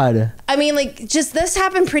 God. I mean, like, just this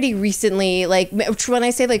happened pretty recently. Like when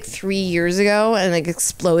I say like 3 years ago, and like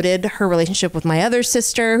exploded her relationship with my other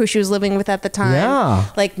sister, who she was living with at the time.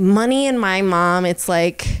 Yeah. Like money and my mom, it's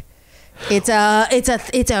like, it's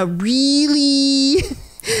a really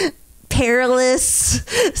perilous,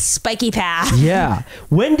 spiky path. Yeah.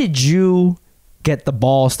 When did you get the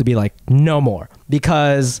balls to be like, no more?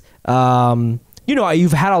 Because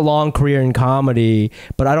you've had a long career in comedy,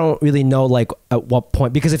 but I don't really know like at what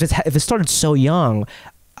point, because if it started so young,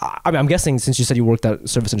 I mean, I'm guessing since you said you worked at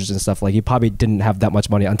service industry and stuff, like you probably didn't have that much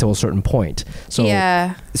money until a certain point. So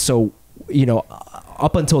yeah. So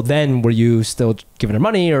up until then, were you still giving her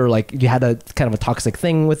money, or like you had a kind of a toxic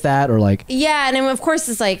thing with that, or like? Yeah, and of course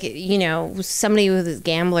it's like, somebody who's a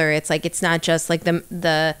gambler, it's like it's not just like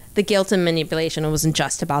the guilt and manipulation. It wasn't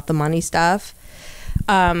just about the money stuff.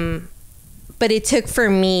 But it took for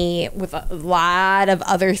me with a lot of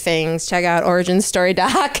other things. Check out Origin Story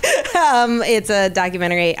Doc. It's a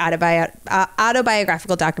documentary,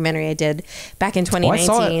 autobiographical documentary I did back in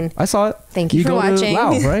 2019. I saw it. Thank you for watching.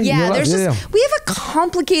 Wow, right? Yeah, we have a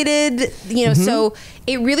complicated, so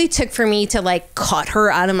it really took for me to like cut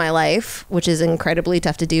her out of my life, which is incredibly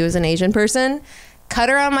tough to do as an Asian person. Cut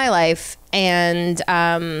her out of my life, and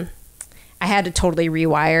I had to totally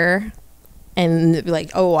rewire. And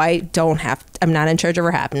like, I'm not in charge of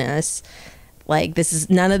her happiness. Like,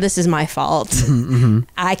 none of this is my fault.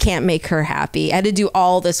 I can't make her happy. I had to do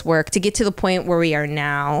all this work to get to the point where we are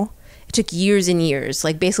now. It took years and years,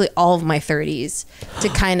 like basically all of my 30s, to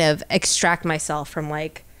kind of extract myself from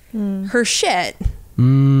like her shit.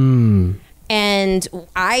 And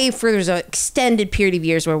there's an extended period of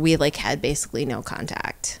years where we like had basically no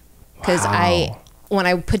contact. Because when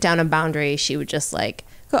I put down a boundary, she would just like,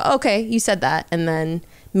 okay, you said that, and then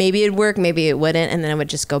maybe it'd work, maybe it wouldn't, and then it would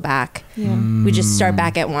just go back. We just start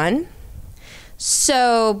back at one.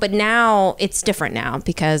 So, but now it's different now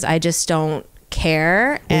because I just don't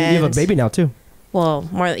care. And you have a baby now too. Well,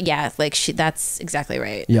 more, yeah, like that's exactly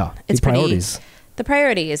right. Yeah, it's priorities. The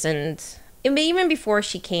priorities, and even before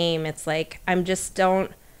she came, it's like I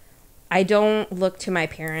don't look to my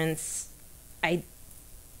parents.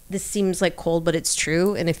 This seems like cold, but it's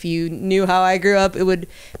true. And if you knew how I grew up,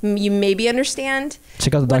 you maybe understand.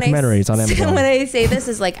 Check out the documentaries on Amazon. When I say this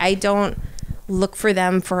is like, I don't look for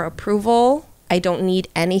them for approval. I don't need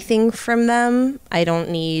anything from them. I don't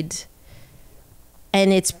need,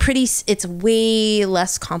 and it's way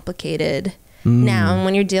less complicated now. And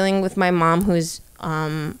when you're dealing with my mom, who's,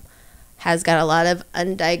 has got a lot of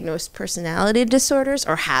undiagnosed personality disorders,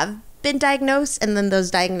 or have been diagnosed, and then those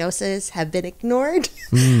diagnoses have been ignored.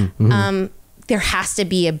 There has to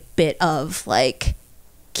be a bit of like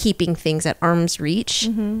keeping things at arm's reach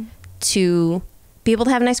to be able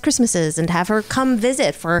to have nice Christmases and have her come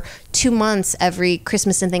visit for 2 months every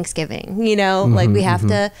Christmas and Thanksgiving, like we have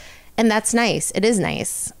to, and that's nice. It is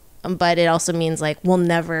nice. But it also means like we'll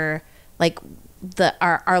never, like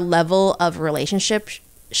our level of relationship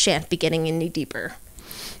shan't be getting any deeper.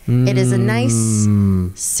 It is a nice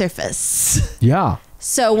surface. Yeah.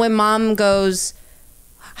 So when mom goes,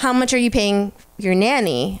 how much are you paying your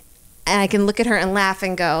nanny? And I can look at her and laugh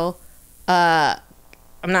and go, I'm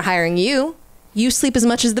not hiring you. You sleep as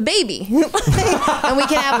much as the baby. And we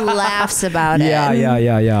can have laughs about it. Yeah.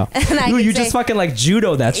 And you just fucking like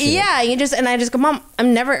judo that shit. Yeah. And I just go, Mom,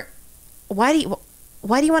 why do you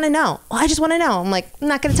want to know? Well, I just want to know. I'm like, I'm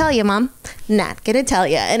not going to tell you, Mom. Not going to tell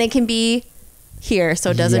you. And it can be here, so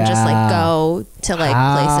it doesn't just like go to like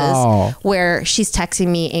places where she's texting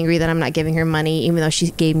me angry that I'm not giving her money, even though she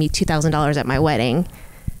gave me $2,000 at my wedding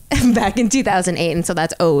back in 2008, and so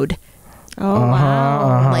that's owed. Oh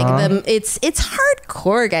wow! Like it's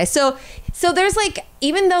hardcore, guys. So there's like,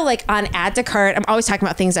 even though like on add to cart, I'm always talking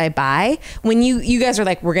about things I buy. When you guys are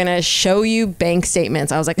like, we're gonna show you bank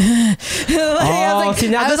statements, I was like, see,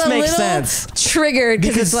 now this makes sense. Triggered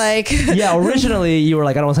because it's like, yeah. Originally, you were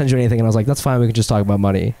like, I don't want to send you anything, and I was like, that's fine. We can just talk about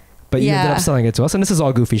money. But you ended up selling it to us, and this is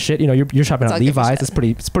all goofy shit. You know, you're shopping at Levi's. It's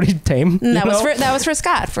pretty tame. That was for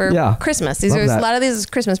Scott for Christmas. These are a lot of these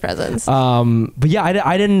Christmas presents. But yeah,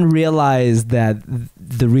 I didn't realize that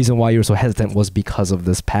the reason why you were so hesitant was because of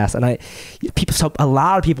this past. And a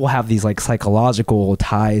lot of people have these like psychological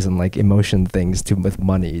ties and like emotion things with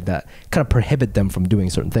money that kind of prohibit them from doing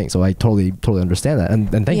certain things. So I totally understand that, and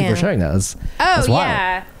thank you for sharing that. That's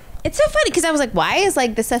wild. It's so funny because I was like, why is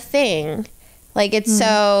like this a thing? Like, it's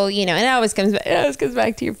so, and it always comes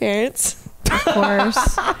back to your parents. Of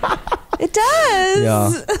course. It does. Yeah.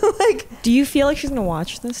 Like, do you feel like she's going to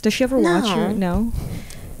watch this? Does she ever watch you? No.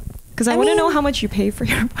 Because I want to know how much you pay for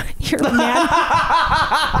your nanny. Wait, what?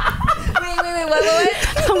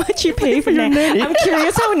 How much you pay for nanny? I'm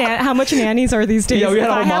curious how much nannies are these days. Yeah, we had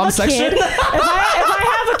a mom section. If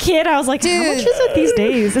I have a kid, I was like, dude, how much is it these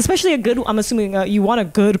days? Especially a good, I'm assuming you want a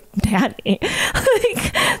good nanny.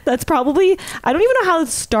 Like, that's probably, I don't even know how to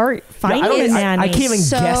start finding a nanny. I can't even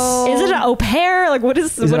guess. Is it an au pair? Like, what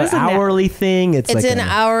is it an hourly thing? It's like an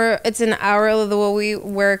hour. It's an hourly. The way we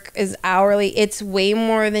work is hourly. It's way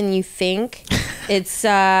more than you think. It's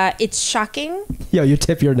shocking. Yo, you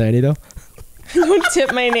tip your nanny though? I don't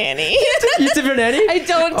tip my nanny. You tip your nanny? I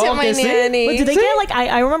don't tip my nanny. But did they get like,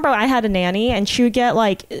 I remember I had a nanny and she would get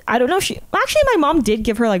like, I don't know if actually my mom did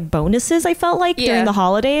give her like bonuses, I felt like, during the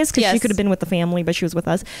holidays, because she could have been with the family, but she was with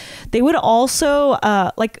us. They would also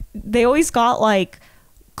they always got like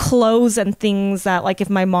clothes and things that like if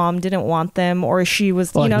my mom didn't want them, or she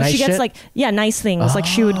was nice she gets shit? Like nice things like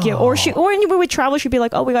she would give, or when we would travel she'd be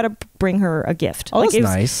like, oh, we got to bring her a gift. Like, that's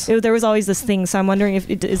nice. There was always this thing, so I'm wondering if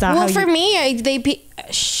is that well for me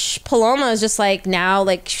Paloma is just like, now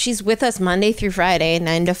like she's with us Monday through Friday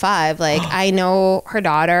 9 to 5. Like I know her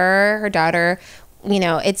daughter,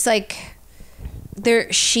 it's like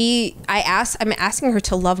I'm asking her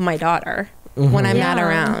to love my daughter when I'm not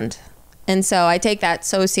around. And so I take that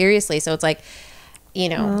so seriously. So it's like,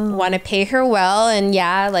 want to pay her well. And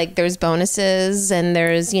like there's bonuses and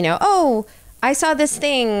there's, oh, I saw this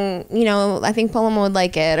thing, I think Paloma would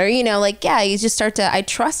like it. Or, you just start to, I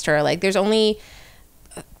trust her. Like there's only,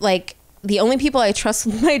 like the only people I trust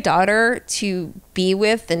my daughter to be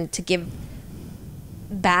with and to give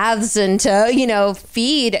baths and to,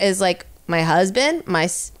 feed is like my husband, my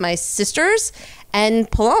sisters, and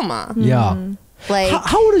Paloma. Yeah. Like,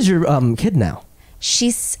 how old is your kid now?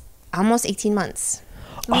 She's almost 18 months.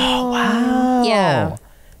 Oh wow!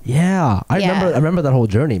 Yeah. I remember that whole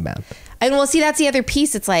journey, man. And well, see, that's the other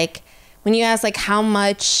piece. It's like when you ask like how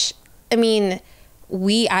much. I mean,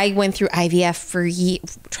 I went through IVF for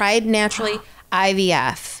tried naturally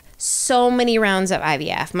IVF. So many rounds of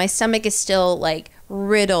IVF. My stomach is still like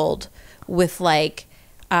riddled with like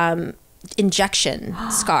injection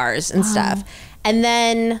scars and stuff. And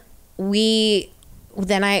then we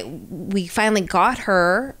finally got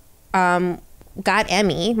her, got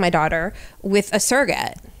Emmy, my daughter, with a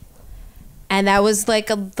surrogate. And that was like,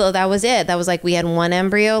 that was it. That was like, we had one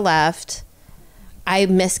embryo left. I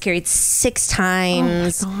miscarried 6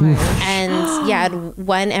 times. Oh my gosh. And I had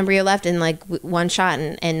one embryo left and like one shot.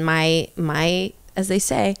 And my, as they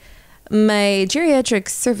say, my geriatric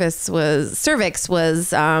cervix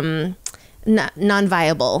was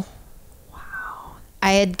non-viable.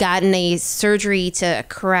 I had gotten a surgery to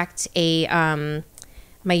correct my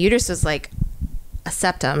uterus was like a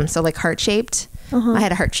septum, so like heart-shaped. I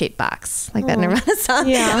had a heart-shaped box, like that Nirvana song.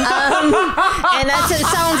 Yeah. And it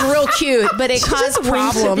sounds real cute, but it caused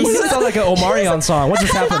problems. You sound like an Omarion song. What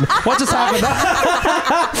just happened?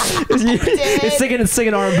 It's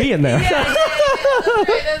singing R&B in there. That's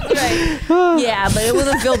right. Yeah, but it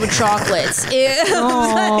wasn't filled with chocolates.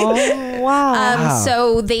 Wow.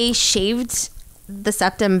 So they shaved the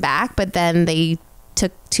septum back, but then they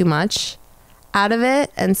took too much out of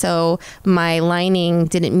it, and so my lining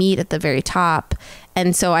didn't meet at the very top,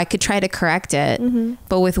 and so I could try to correct it,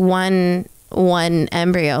 but with one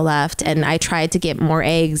embryo left, and I tried to get more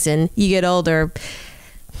eggs, and you get older,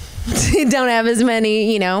 you don't have as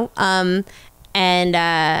many, and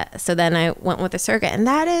so then I went with a surrogate, and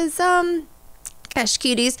that is gosh,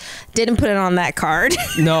 Cuties didn't put it on that card.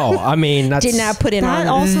 No, I mean, that's... Did not put it on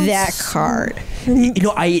that card.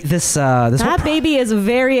 That baby is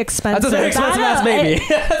very expensive. That's a very expensive ass baby.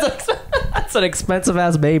 That's an expensive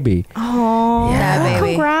ass baby. Oh, Yeah,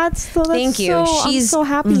 baby. Congrats. So Thank you. She's so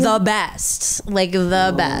happy. the best. Like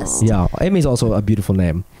the best. Yeah, Amy's also a beautiful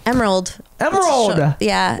name. Emerald. Emerald.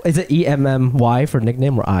 Yeah. Is it EMMY for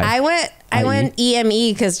nickname or I? I went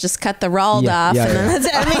EME because just cut the Rald off and then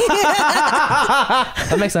that's Emmy.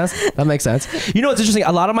 That makes sense. That makes sense. You know, it's interesting.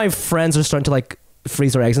 A lot of my friends are starting to like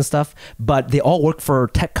freeze their eggs and stuff, but they all work for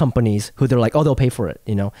tech companies who they're like, oh, they'll pay for it,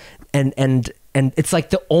 you know, and it's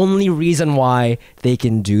like the only reason why they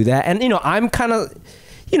can do that. And you know, I'm kind of,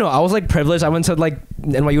 you know, I was like privileged. I went to like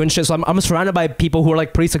NYU and shit, so I'm surrounded by people who are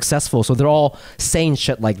like pretty successful. So they're all saying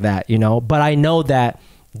shit like that, you know. But I know that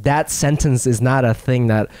sentence is not a thing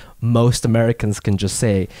that most Americans can just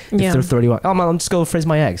say if they're 31. Oh, I'm just go freeze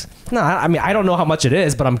my eggs. No, I mean, I don't know how much it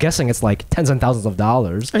is, but I'm guessing it's like tens and thousands of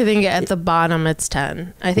dollars. I think at the bottom it's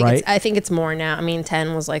 10. I think Right? I think it's more now. I mean,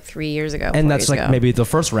 10 was like 3 years ago. And that's like ago. maybe the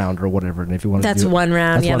first round or whatever. And if you want That's to do one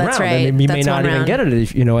round. Yeah, that's right. And you may That's not one even round. get it,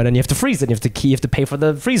 if, you know, and then you have to freeze it. You have to pay for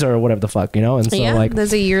the freezer or whatever the fuck, you know. And so yeah, like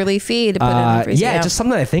there's a yearly fee to put in the freezer. yeah, just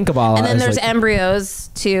something I think about. And then is there's like, embryos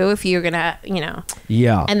too, if you're gonna, you know.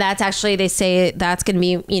 yeah. And that's actually, they say that's gonna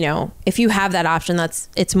be, you know, if you have that option,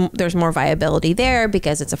 there's more viability there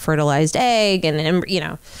because it's a fertilized egg, and you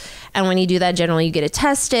know, and when you do that, generally you get it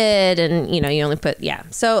tested, and you know, you only put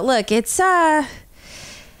So look, it's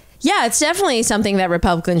it's definitely something that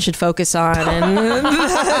Republicans should focus on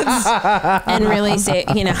and really say,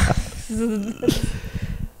 you know.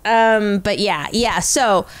 But yeah.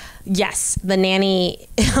 So yes, the nanny.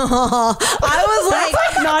 I was like,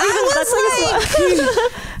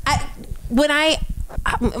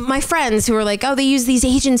 my friends who were like, oh, they use these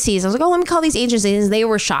agencies. I was like, oh, let me call these agencies. They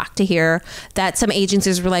were shocked to hear that some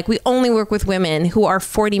agencies were like, we only work with women who are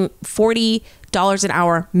 $40 an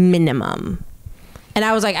hour minimum. And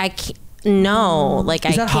I was like, I can't. No, like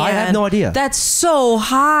Is that high? I have no idea. That's so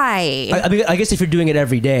high. I mean, I guess if you're doing it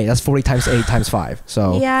every day, that's 40 times 8 times 5.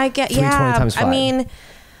 So yeah, I get. 320 times 5. I mean,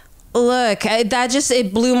 look,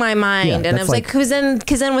 it blew my mind, Yeah, and I was like, because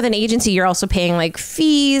then with an agency, you're also paying like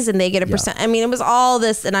fees, and they get a percent. I mean, it was all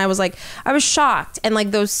this, and I was shocked, and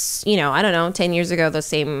like those, you know, I don't know, 10 years ago, those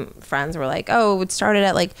same friends were like, oh, it started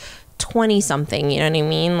at like 20 something. You know what I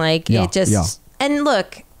mean? Like it just. And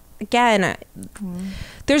look, again.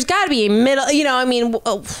 There's got to be a middle, you know, I mean,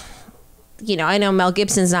 you know, I know Mel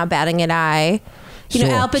Gibson's not batting an eye. You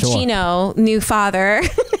know, Al Pacino, new father,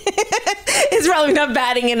 is probably not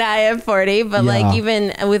batting an eye at 40, but like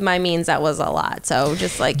even with my means, that was a lot. So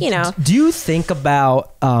just like, you know. Do you think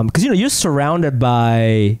about, because, you know, you're surrounded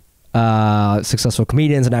by successful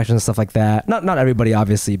comedians and actors and stuff like that. Not everybody,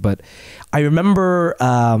 obviously, but I remember,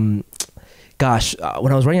 when I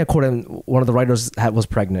was writing a quote, and one of the writers was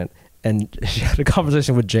pregnant. And she had a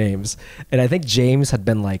conversation with James. And I think James had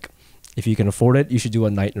been like, if you can afford it, you should do a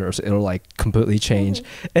night nurse. It'll like completely change.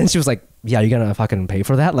 And she was like, yeah, you're gonna fucking pay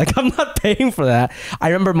for that? Like, I'm not paying for that. I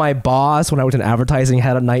remember my boss, when I worked in advertising,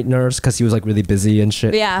 had a night nurse because he was like really busy and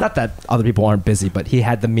shit. Yeah. Not that other people aren't busy, but he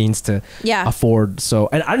had the means to afford. So,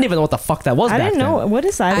 and I didn't even know what the fuck that was. I didn't know. What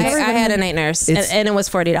is that? I had a night nurse, and it was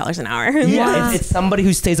 $40 an hour. Yeah, it's somebody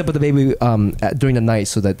who stays up with the baby during the night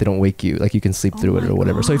so that they don't wake you. Like you can sleep through it or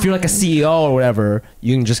whatever. So if you're like a CEO or whatever,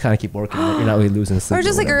 you can just kind of keep working. You're not really losing sleep. Or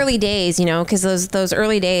just like early days, you know, because those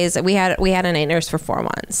early days, we had a night nurse for 4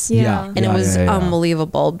 months. Yeah. And it was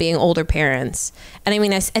unbelievable being older parents. And I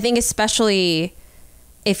mean, I think especially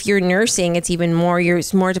if you're nursing, it's even more, you're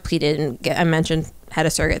more depleted. And I mentioned had a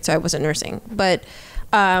surrogate, so I wasn't nursing. But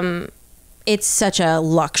it's such a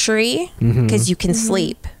luxury because you can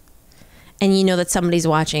sleep. And you know that somebody's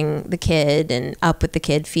watching the kid and up with the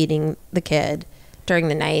kid, feeding the kid during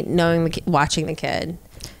the night, watching the kid.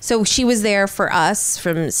 So she was there for us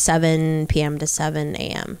from 7 p.m. to 7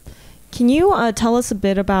 a.m. Can you tell us a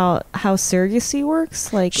bit about how surrogacy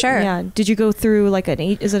works? Like, sure. Yeah. Did you go through like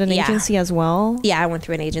is it an agency as well? Yeah, I went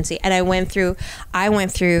through an agency, and I went through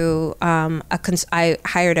I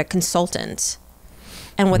hired a consultant,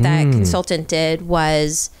 and what that consultant did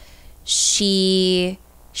was she's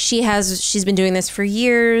been doing this for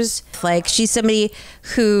years. Like she's somebody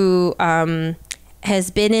who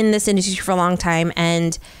has been in this industry for a long time,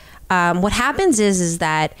 and what happens is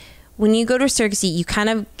that when you go to surrogacy, you kind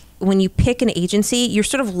of, when you pick an agency, you're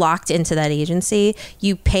sort of locked into that agency.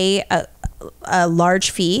 You pay a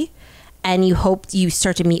large fee, and you hope you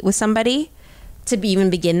start to meet with somebody to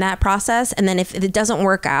even begin that process. And then if it doesn't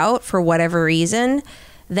work out for whatever reason,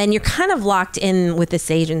 then you're kind of locked in with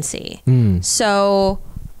this agency. So,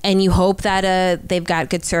 and you hope that they've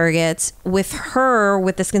got good surrogates. With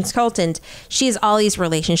this consultant, she has all these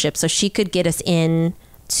relationships, so she could get us in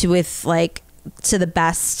to the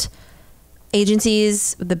best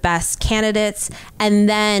agencies, the best candidates, and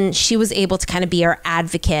then she was able to kind of be our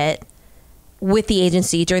advocate with the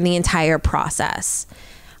agency during the entire process.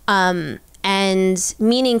 And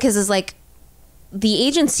meaning, because it's like the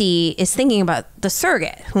agency is thinking about the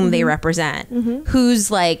surrogate whom they represent, who's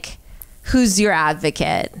your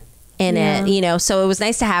advocate in it, you know. So it was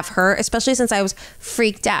nice to have her, especially since I was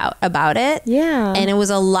freaked out about it. Yeah. And it was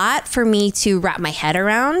a lot for me to wrap my head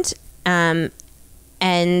around. And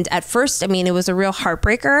at first, I mean, it was a real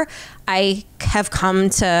heartbreaker. I have come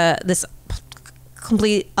to this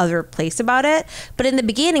complete other place about it. But in the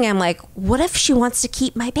beginning, I'm like, what if she wants to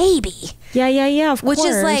keep my baby? Yeah, of Which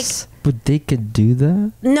course. is like, But they could do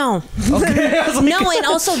that? no. Okay. I was like, No, and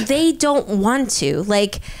also they don't want to.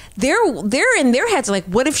 Like they're in their heads like,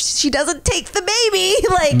 what if she doesn't take the baby?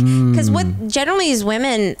 Like, because what generally is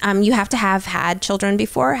women, you have to have had children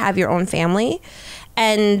before, have your own family,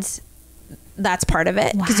 and that's part of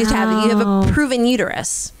it because you have a proven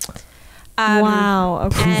uterus. Wow.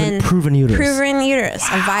 Okay. Proven uterus. Proven uterus.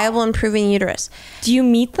 Wow. A viable and proven uterus. Do you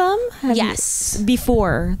meet them? Yes.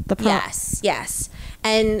 Before the Yes.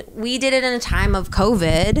 And we did it in a time of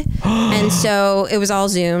COVID. And so it was all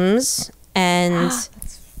Zooms. And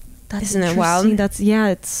that's isn't it wild?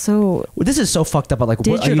 It's so... Well, this is so fucked up. But like,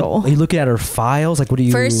 digital. Are you looking at her files? Like, what do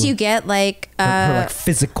you... First you get like... her like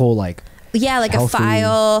physical, like... Yeah, like healthy. a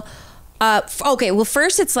file. Okay, well,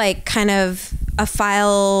 first it's like kind of a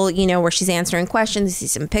file, you know, where she's answering questions. You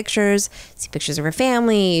see some pictures, see pictures of her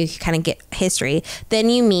family. You kind of get history.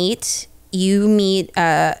 Then you meet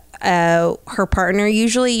her partner.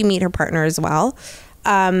 Usually you meet her partner as well,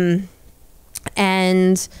 and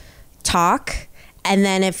talk. And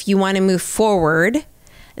then if you want to move forward,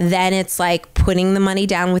 then it's like putting the money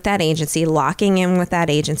down with that agency, locking in with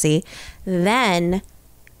that agency. Then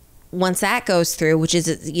once that goes through, which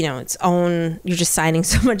is, you know, its own, you're just signing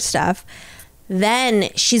so much stuff. Then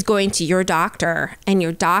she's going to your doctor, and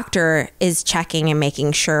your doctor is checking and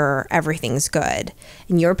making sure everything's good,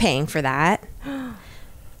 and you're paying for that.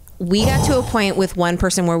 We got to a point with one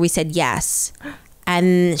person where we said yes,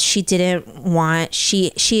 and she didn't want,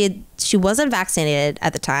 she wasn't vaccinated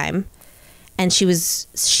at the time, and she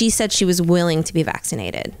said she was willing to be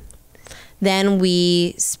vaccinated. Then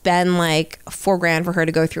we spend like $4,000 for her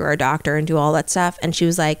to go through our doctor and do all that stuff. And she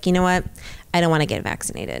was like, you know what? I don't want to get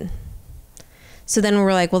vaccinated. So then we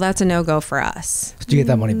were like, well, that's a no-go for us. Did you get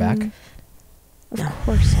that money back? Of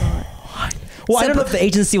course not. Well, I don't know if the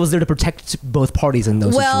agency was there to protect both parties in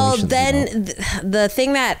those situations. Well, then you know? the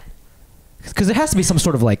thing that... Because there has to be some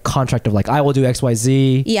sort of like contract of like, I will do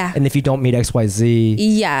XYZ. Yeah. And if you don't meet XYZ,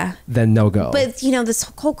 yeah, then no go. But, you know,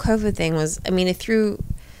 this whole COVID thing was, I mean, it threw...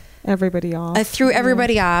 everybody off. I threw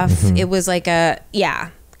everybody off. It was like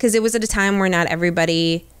because it was at a time where not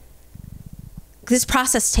everybody, this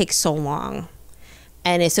process takes so long,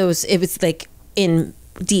 and it was like in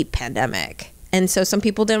deep pandemic, and so some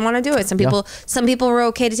people didn't want to do it. Some people were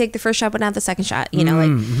okay to take the first shot but not the second shot, you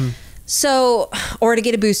know, so, or to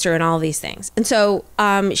get a booster and all these things. And so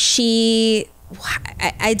I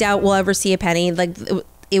doubt we'll ever see a penny. Like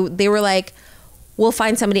they were like, we'll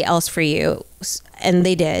find somebody else for you. And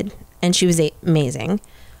they did. And she was amazing.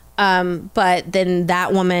 But then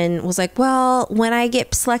that woman was like, well, when I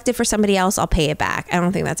get selected for somebody else, I'll pay it back. I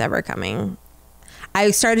don't think that's ever coming.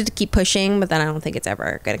 I started to keep pushing, but then I don't think it's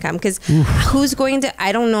ever going to come. Because who's going to...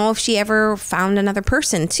 I don't know if she ever found another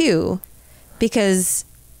person, too. Because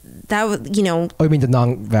that would, you know... Oh, you mean the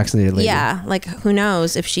non-vaccinated lady? Yeah. Like, who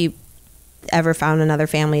knows if she ever found another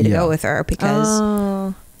family to go with her.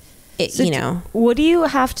 Because... So you know, what do you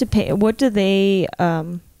have to pay? What do they?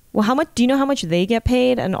 Well, how much do you know? How much they get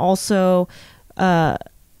paid, and also,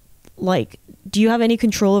 like, do you have any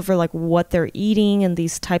control over like what they're eating and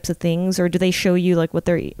these types of things, or do they show you like what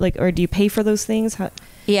they're like, or do you pay for those things?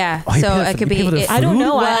 Yeah, so it could be. I don't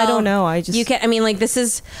know. Well, I don't know. I just you can. I mean, like this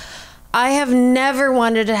is. I have never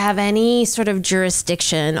wanted to have any sort of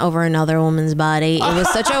jurisdiction over another woman's body. It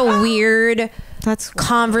was such a weird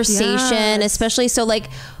conversation, especially so like.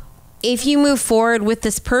 If you move forward with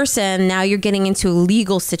this person, now you're getting into a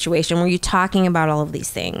legal situation where you're talking about all of these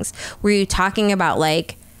things, where you're talking about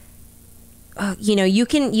like, you know, you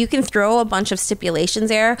can throw a bunch of stipulations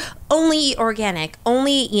there, only eat organic,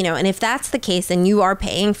 only, you know, and if that's the case, then you are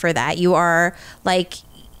paying for that. You are like,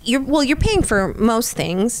 you're paying for most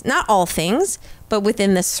things, not all things, but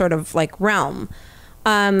within this sort of like realm.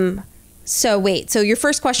 So your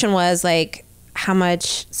first question was like, how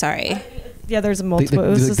much, sorry. Yeah, there's a multiple. It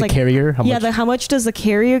was just the like carrier. How much? how much does the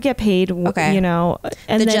carrier get paid? Okay, you know,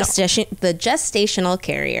 and the gestational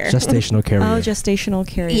carrier. Gestational carrier. Oh, gestational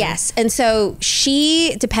carrier. Yes, and so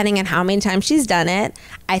she, depending on how many times she's done it,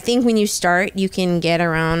 I think when you start, you can get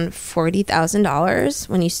around $40,000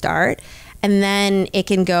 when you start. And then it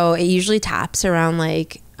can go, it usually tops around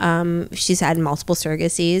like, she's had multiple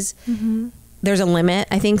surrogacies. There's a limit.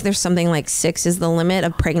 I think there's something like 6 is the limit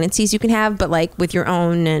of pregnancies you can have, but like with your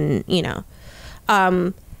own and, you know,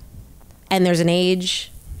 and there's an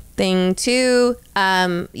age thing too.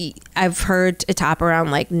 I've heard a top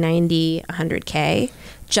around like 90, 100K,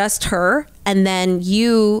 just her. And then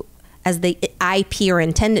you as the IP or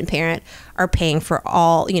intended parent are paying for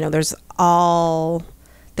all, you know, there's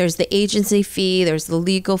the agency fee, there's the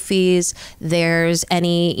legal fees, there's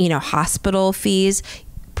any, you know, hospital fees,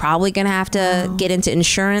 probably gonna have to get into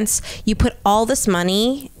insurance. You put all this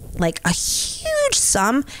money, like a huge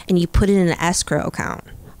sum, and you put it in an escrow account.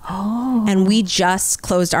 And we just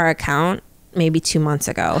closed our account maybe 2 months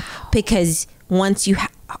ago, because once you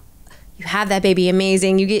have that baby,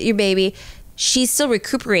 amazing, you get your baby, she's still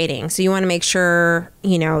recuperating, so you want to make sure,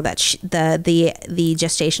 you know, that the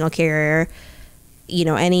gestational carrier, you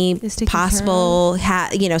know, any possible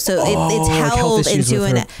you know, so it's held into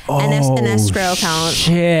an escrow account.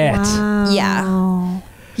 Shit. Wow.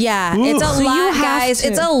 Yeah. Ooh. It's a lot, guys.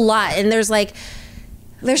 It's a lot, and there's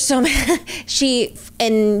so many.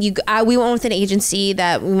 We went with an agency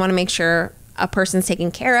that we want to make sure a person's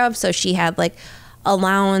taken care of, so she had like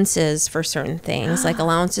allowances for certain things, like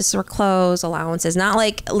allowances for clothes, allowances, not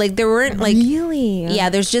like there weren't like really. Yeah,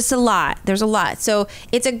 there's just a lot. There's a lot. So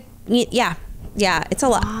it's a it's a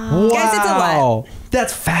lot. Wow. Guys, it's a lot.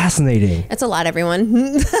 That's fascinating. It's a lot,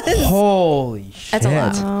 everyone. Holy shit. That's a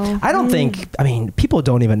lot. Wow. I don't think, I mean, people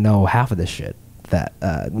don't even know half of this shit. That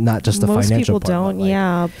not just the Most financial people part. don't.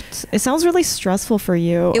 Yeah, it sounds really stressful for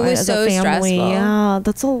you. It was as so a family. stressful. Yeah,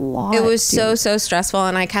 that's a lot. It was so stressful,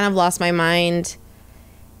 and I kind of lost my mind.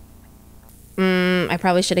 I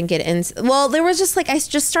probably shouldn't get in. Well, there was just like, I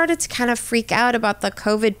just started to kind of freak out about the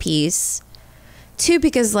COVID piece too,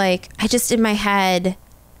 because like I just, in my head,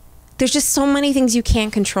 there's just so many things you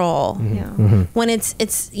can't control. When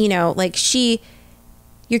it's you know, like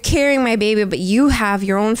you're carrying my baby, but you have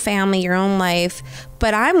your own family, your own life.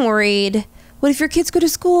 But I'm worried, what if your kids go to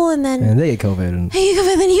school and then they get COVID and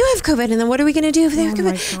then you have COVID, and then what are we going to do if they have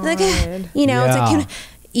COVID? Like, you know,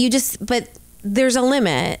 it's like, but there's a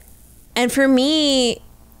limit. And for me,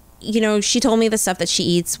 you know, she told me the stuff that she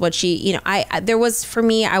eats, what she, you know, I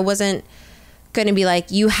wasn't going to be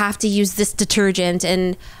like, you have to use this detergent,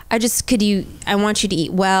 and I want you to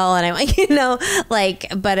eat well, and I, you know,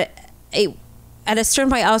 like, but at a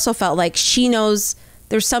certain point, I also felt like she knows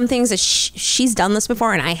there's some things that she's done this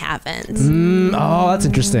before and I haven't. Oh, that's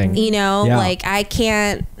interesting. You know, like I've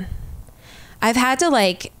had to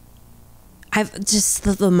like, I've just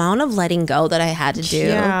the amount of letting go that I had to do.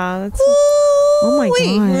 Yeah. Oh my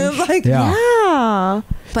gosh. Like, yeah.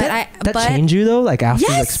 But that changed you though, like after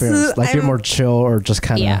the experience, like you're more chill, or just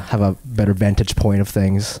kind of have a better vantage point of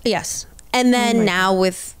things. Yes. And then now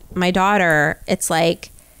with my daughter, it's like,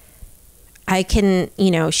 I can,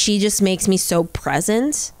 you know, she just makes me so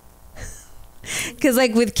present. Because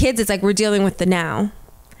like with kids, it's like we're dealing with the now.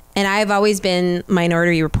 And I've always been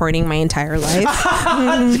minority reporting my entire life.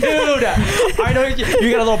 Dude, I know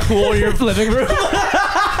you got a little pool in your living room.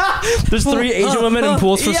 There's 3 Asian women in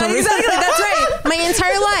pools for some reason. Exactly. That's right. My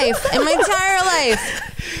entire life.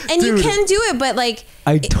 And dude, you can do it, but like,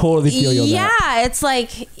 I totally feel you on that. Yeah, it's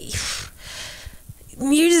like,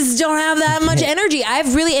 you just don't have that much energy.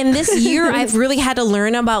 In this year, I've really had to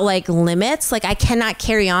learn about like limits. Like I cannot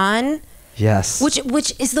carry on. Yes.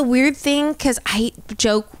 Which is the weird thing, because I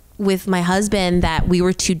joke with my husband that we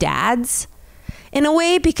were 2 dads in a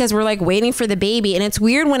way, because we're like waiting for the baby, and it's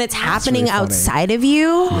weird when it's happening really outside of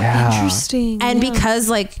you. Yeah. Interesting. And because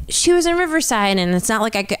like she was in Riverside, and it's not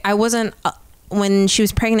like I wasn't when she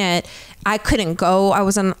was pregnant, I couldn't go. I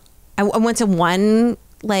went to one,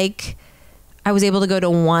 like I was able to go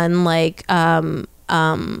to one like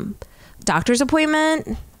doctor's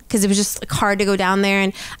appointment, because it was just like hard to go down there,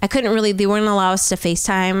 and I couldn't really, they wouldn't allow us to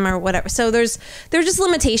FaceTime or whatever. So there's just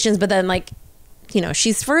limitations, but then like, you know,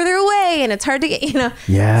 she's further away and it's hard to get, you know.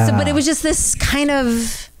 Yeah. So, but it was just this kind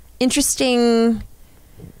of interesting,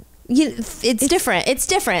 it's different. It's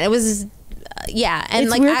different. It was, yeah. And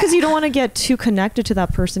it's like, weird because you don't want to get too connected to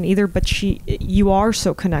that person either, but you are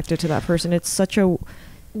so connected to that person. It's such a,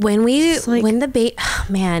 when the baby, oh,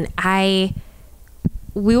 man,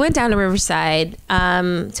 we went down to Riverside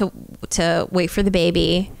to wait for the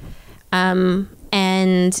baby,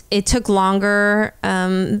 And it took longer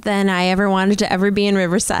than I ever wanted to ever be in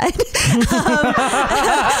Riverside. It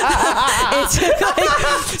took like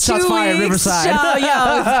 2 weeks. Riverside. Yo,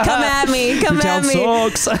 come at me. Come at me.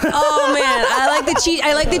 Sucks. Oh man, I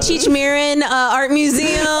like the Cheech Marin Art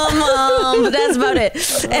Museum, but that's about it.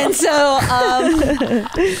 And so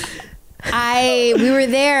we were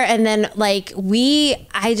there, and then like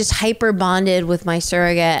I just hyper bonded with my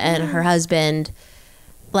surrogate and her husband.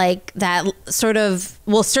 Like that sort of,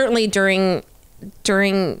 well, certainly during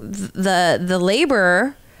the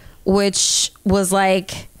labor, which was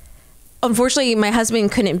like, unfortunately my husband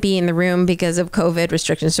couldn't be in the room because of COVID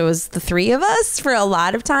restrictions. So it was the 3 of us for a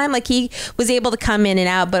lot of time. Like he was able to come in and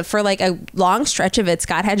out, but for like a long stretch of it,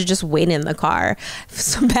 Scott had to just wait in the car.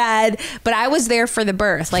 So bad. But I was there for the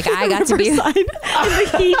birth. Like I got to be in the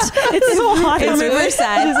heat. It's so hot in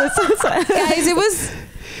Riverside. Guys, it was...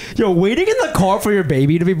 Yo, waiting in the car for your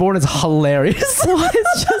baby to be born is hilarious. Well,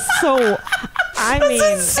 it's just so... I mean...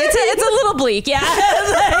 It's a little bleak, yeah.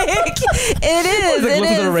 Like, it is. Like,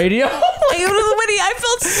 listen to the radio? I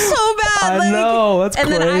felt so bad. I know, that's and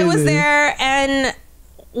crazy. And then I was there, and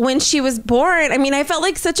when she was born, I mean, I felt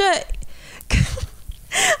like such a... I'm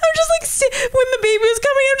just like, when the baby was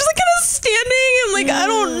coming, I'm just like kind of standing and like, I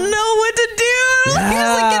don't know what to do.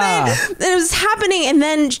 Yeah. And it was happening, and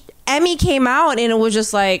then Emmy came out, and it was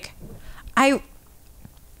just like, I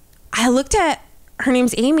looked at, her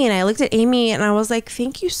name's Amy, and I looked at Amy and I was like,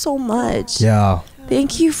 thank you so much. Yeah.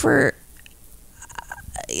 Thank you for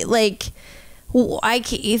like,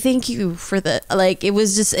 thank you for the, like, it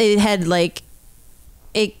was just, it had like,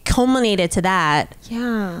 it culminated to that.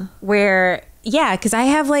 Yeah. Where, yeah, because I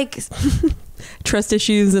have like trust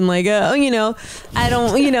issues and like, I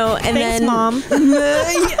don't, and thanks, then Mom.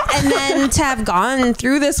 and then to have gone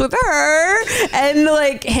through this with her and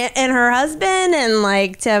like, and her husband, and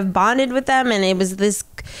like to have bonded with them, and it was this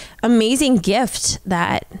amazing gift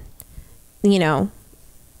that,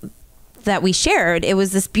 that we shared. It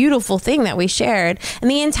was this beautiful thing that we shared.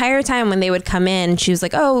 And the entire time when they would come in, she was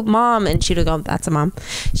like, oh, Mom. And she'd go, that's a mom.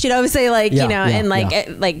 She'd always say like, and like,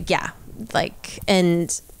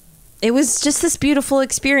 and it was just this beautiful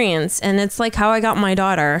experience. And it's like how I got my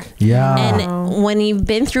daughter. Yeah. And when you've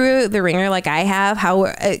been through the ringer, like I have,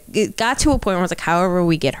 it got to a point where I was like, however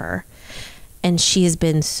we get her. And she has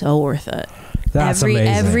been so worth it. That's amazing.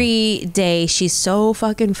 Every day, she's so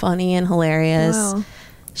fucking funny and hilarious. Wow.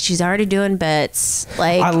 She's already doing bits.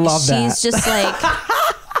 Like, I love that. She's just like,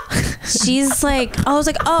 she's like, I was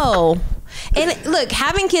like, oh. And look,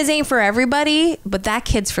 having kids ain't for everybody, but that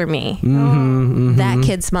kid's for me. That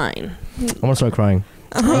kid's mine. I'm gonna start crying.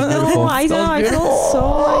 I know. I feel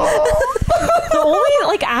so the only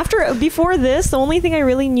before this, the only thing I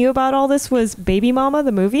really knew about all this was Baby Mama,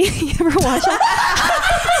 the movie. You ever watch it?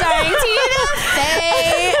 Starring Tina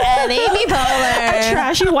Fey and Amy Poehler. A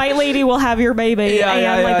trashy white lady will have your baby,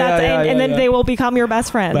 and then they will become your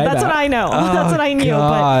best friend. Right That's now. what I know. Oh, That's what I knew.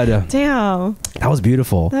 God. But damn, that was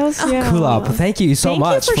beautiful. that was Kulap, thank you so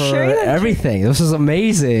much for sharing that. everything. This is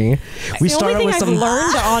amazing. We the started only with thing some. I've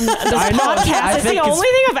learned on this podcast. It's the only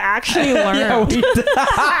thing I've actually learned.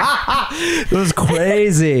 It was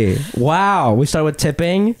crazy. Wow. We started with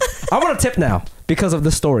tipping. I want to tip now because of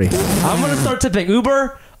this story. I'm going to start tipping.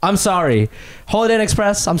 Uber, I'm sorry. Holiday Inn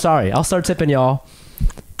Express, I'm sorry. I'll start tipping y'all.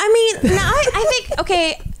 I mean, no, I think,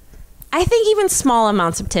 okay, I think even small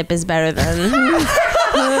amounts of tip is better than... My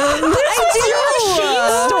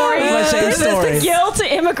shame story. The guilt,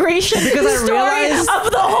 immigration, because I realized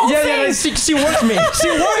of the whole thing. She worked me. She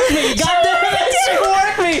worked me. God damn it. She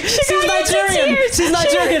worked me. She's Nigerian. She's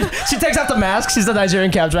Nigerian. She takes off the mask. She's the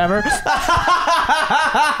Nigerian cab driver. Power.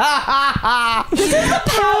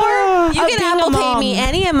 You can Apple Pay me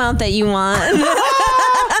any amount that you want.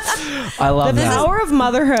 I love the that. power of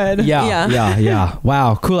motherhood. Yeah.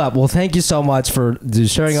 Wow. Kulap. Well, thank you so much for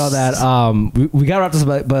sharing all that. We got to wrap this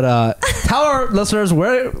up, but tell our listeners,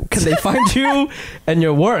 where can they find you and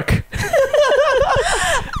your work?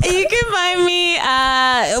 You can find me,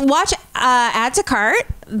 watch Add to Cart,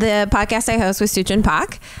 the podcast I host with Suchin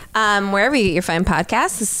Pak, wherever you get your fine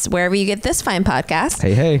podcasts, wherever you get this fine podcast.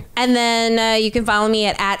 Hey. And then you can follow me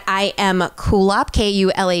at I am Kulap,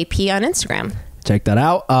 Kulap on Instagram. Check that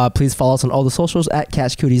out. Please follow us on all the socials at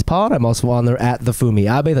Catch Cuties Pod. I'm also on there at the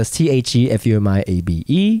Fumi Abe. That's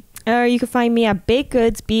TheFumiAbe. Or you can find me at Baked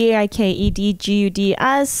Goods,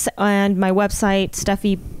 BAIKEDGUDS, and my website,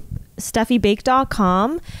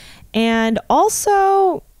 SteffieBake.com. And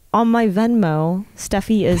also, on my Venmo.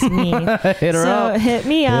 Steffie is me. Hit her up. Hit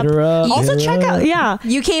me up. Hit her up. Also check out. Yeah.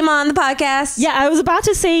 You came on the podcast. Yeah, I was about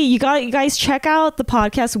to say you guys check out the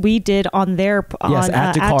podcast we did on their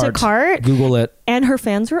Add to cart. Google it. And her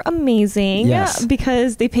fans were amazing. Yes.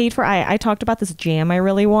 Because they paid for. I talked about this jam I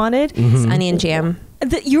really wanted. It's onion jam.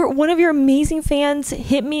 One of your amazing fans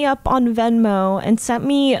hit me up on Venmo and sent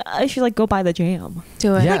me. She's like, "Go buy the jam."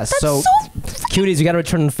 Do it. Yeah. So Cuties, you got to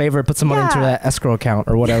return the favor. Put some money into that escrow account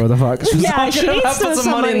or whatever the fuck. She needs put some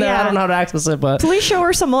money in there. I don't know how to access it, but please show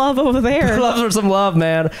her some love over there. Love her some love,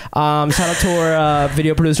 man. Shout out to our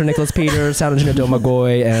video producer Nicholas Peters, sound engineer Joe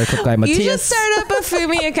Magoy, and clip guy Matthias. You just start up a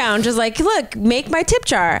Fumi account, just like, look, make my tip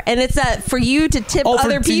jar, and it's that for you to tip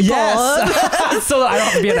other people. Yes. So that I don't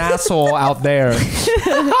have to be an asshole out there.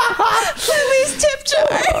 Fumi's tip jar.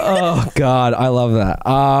 Oh God, I love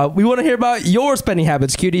that. We want to hear about your spending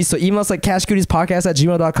habits, Cuties. So email us at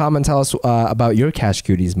cashcutiespodcast@gmail.com and tell us about your Cash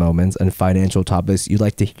Cuties moments and financial topics you'd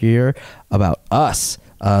like to hear about us.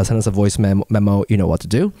 Send us a voice memo. You know what to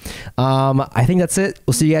do. I think that's it.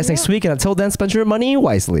 We'll see you guys next week. And until then, spend your money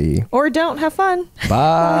wisely. Or don't. Have fun.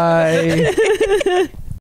 Bye.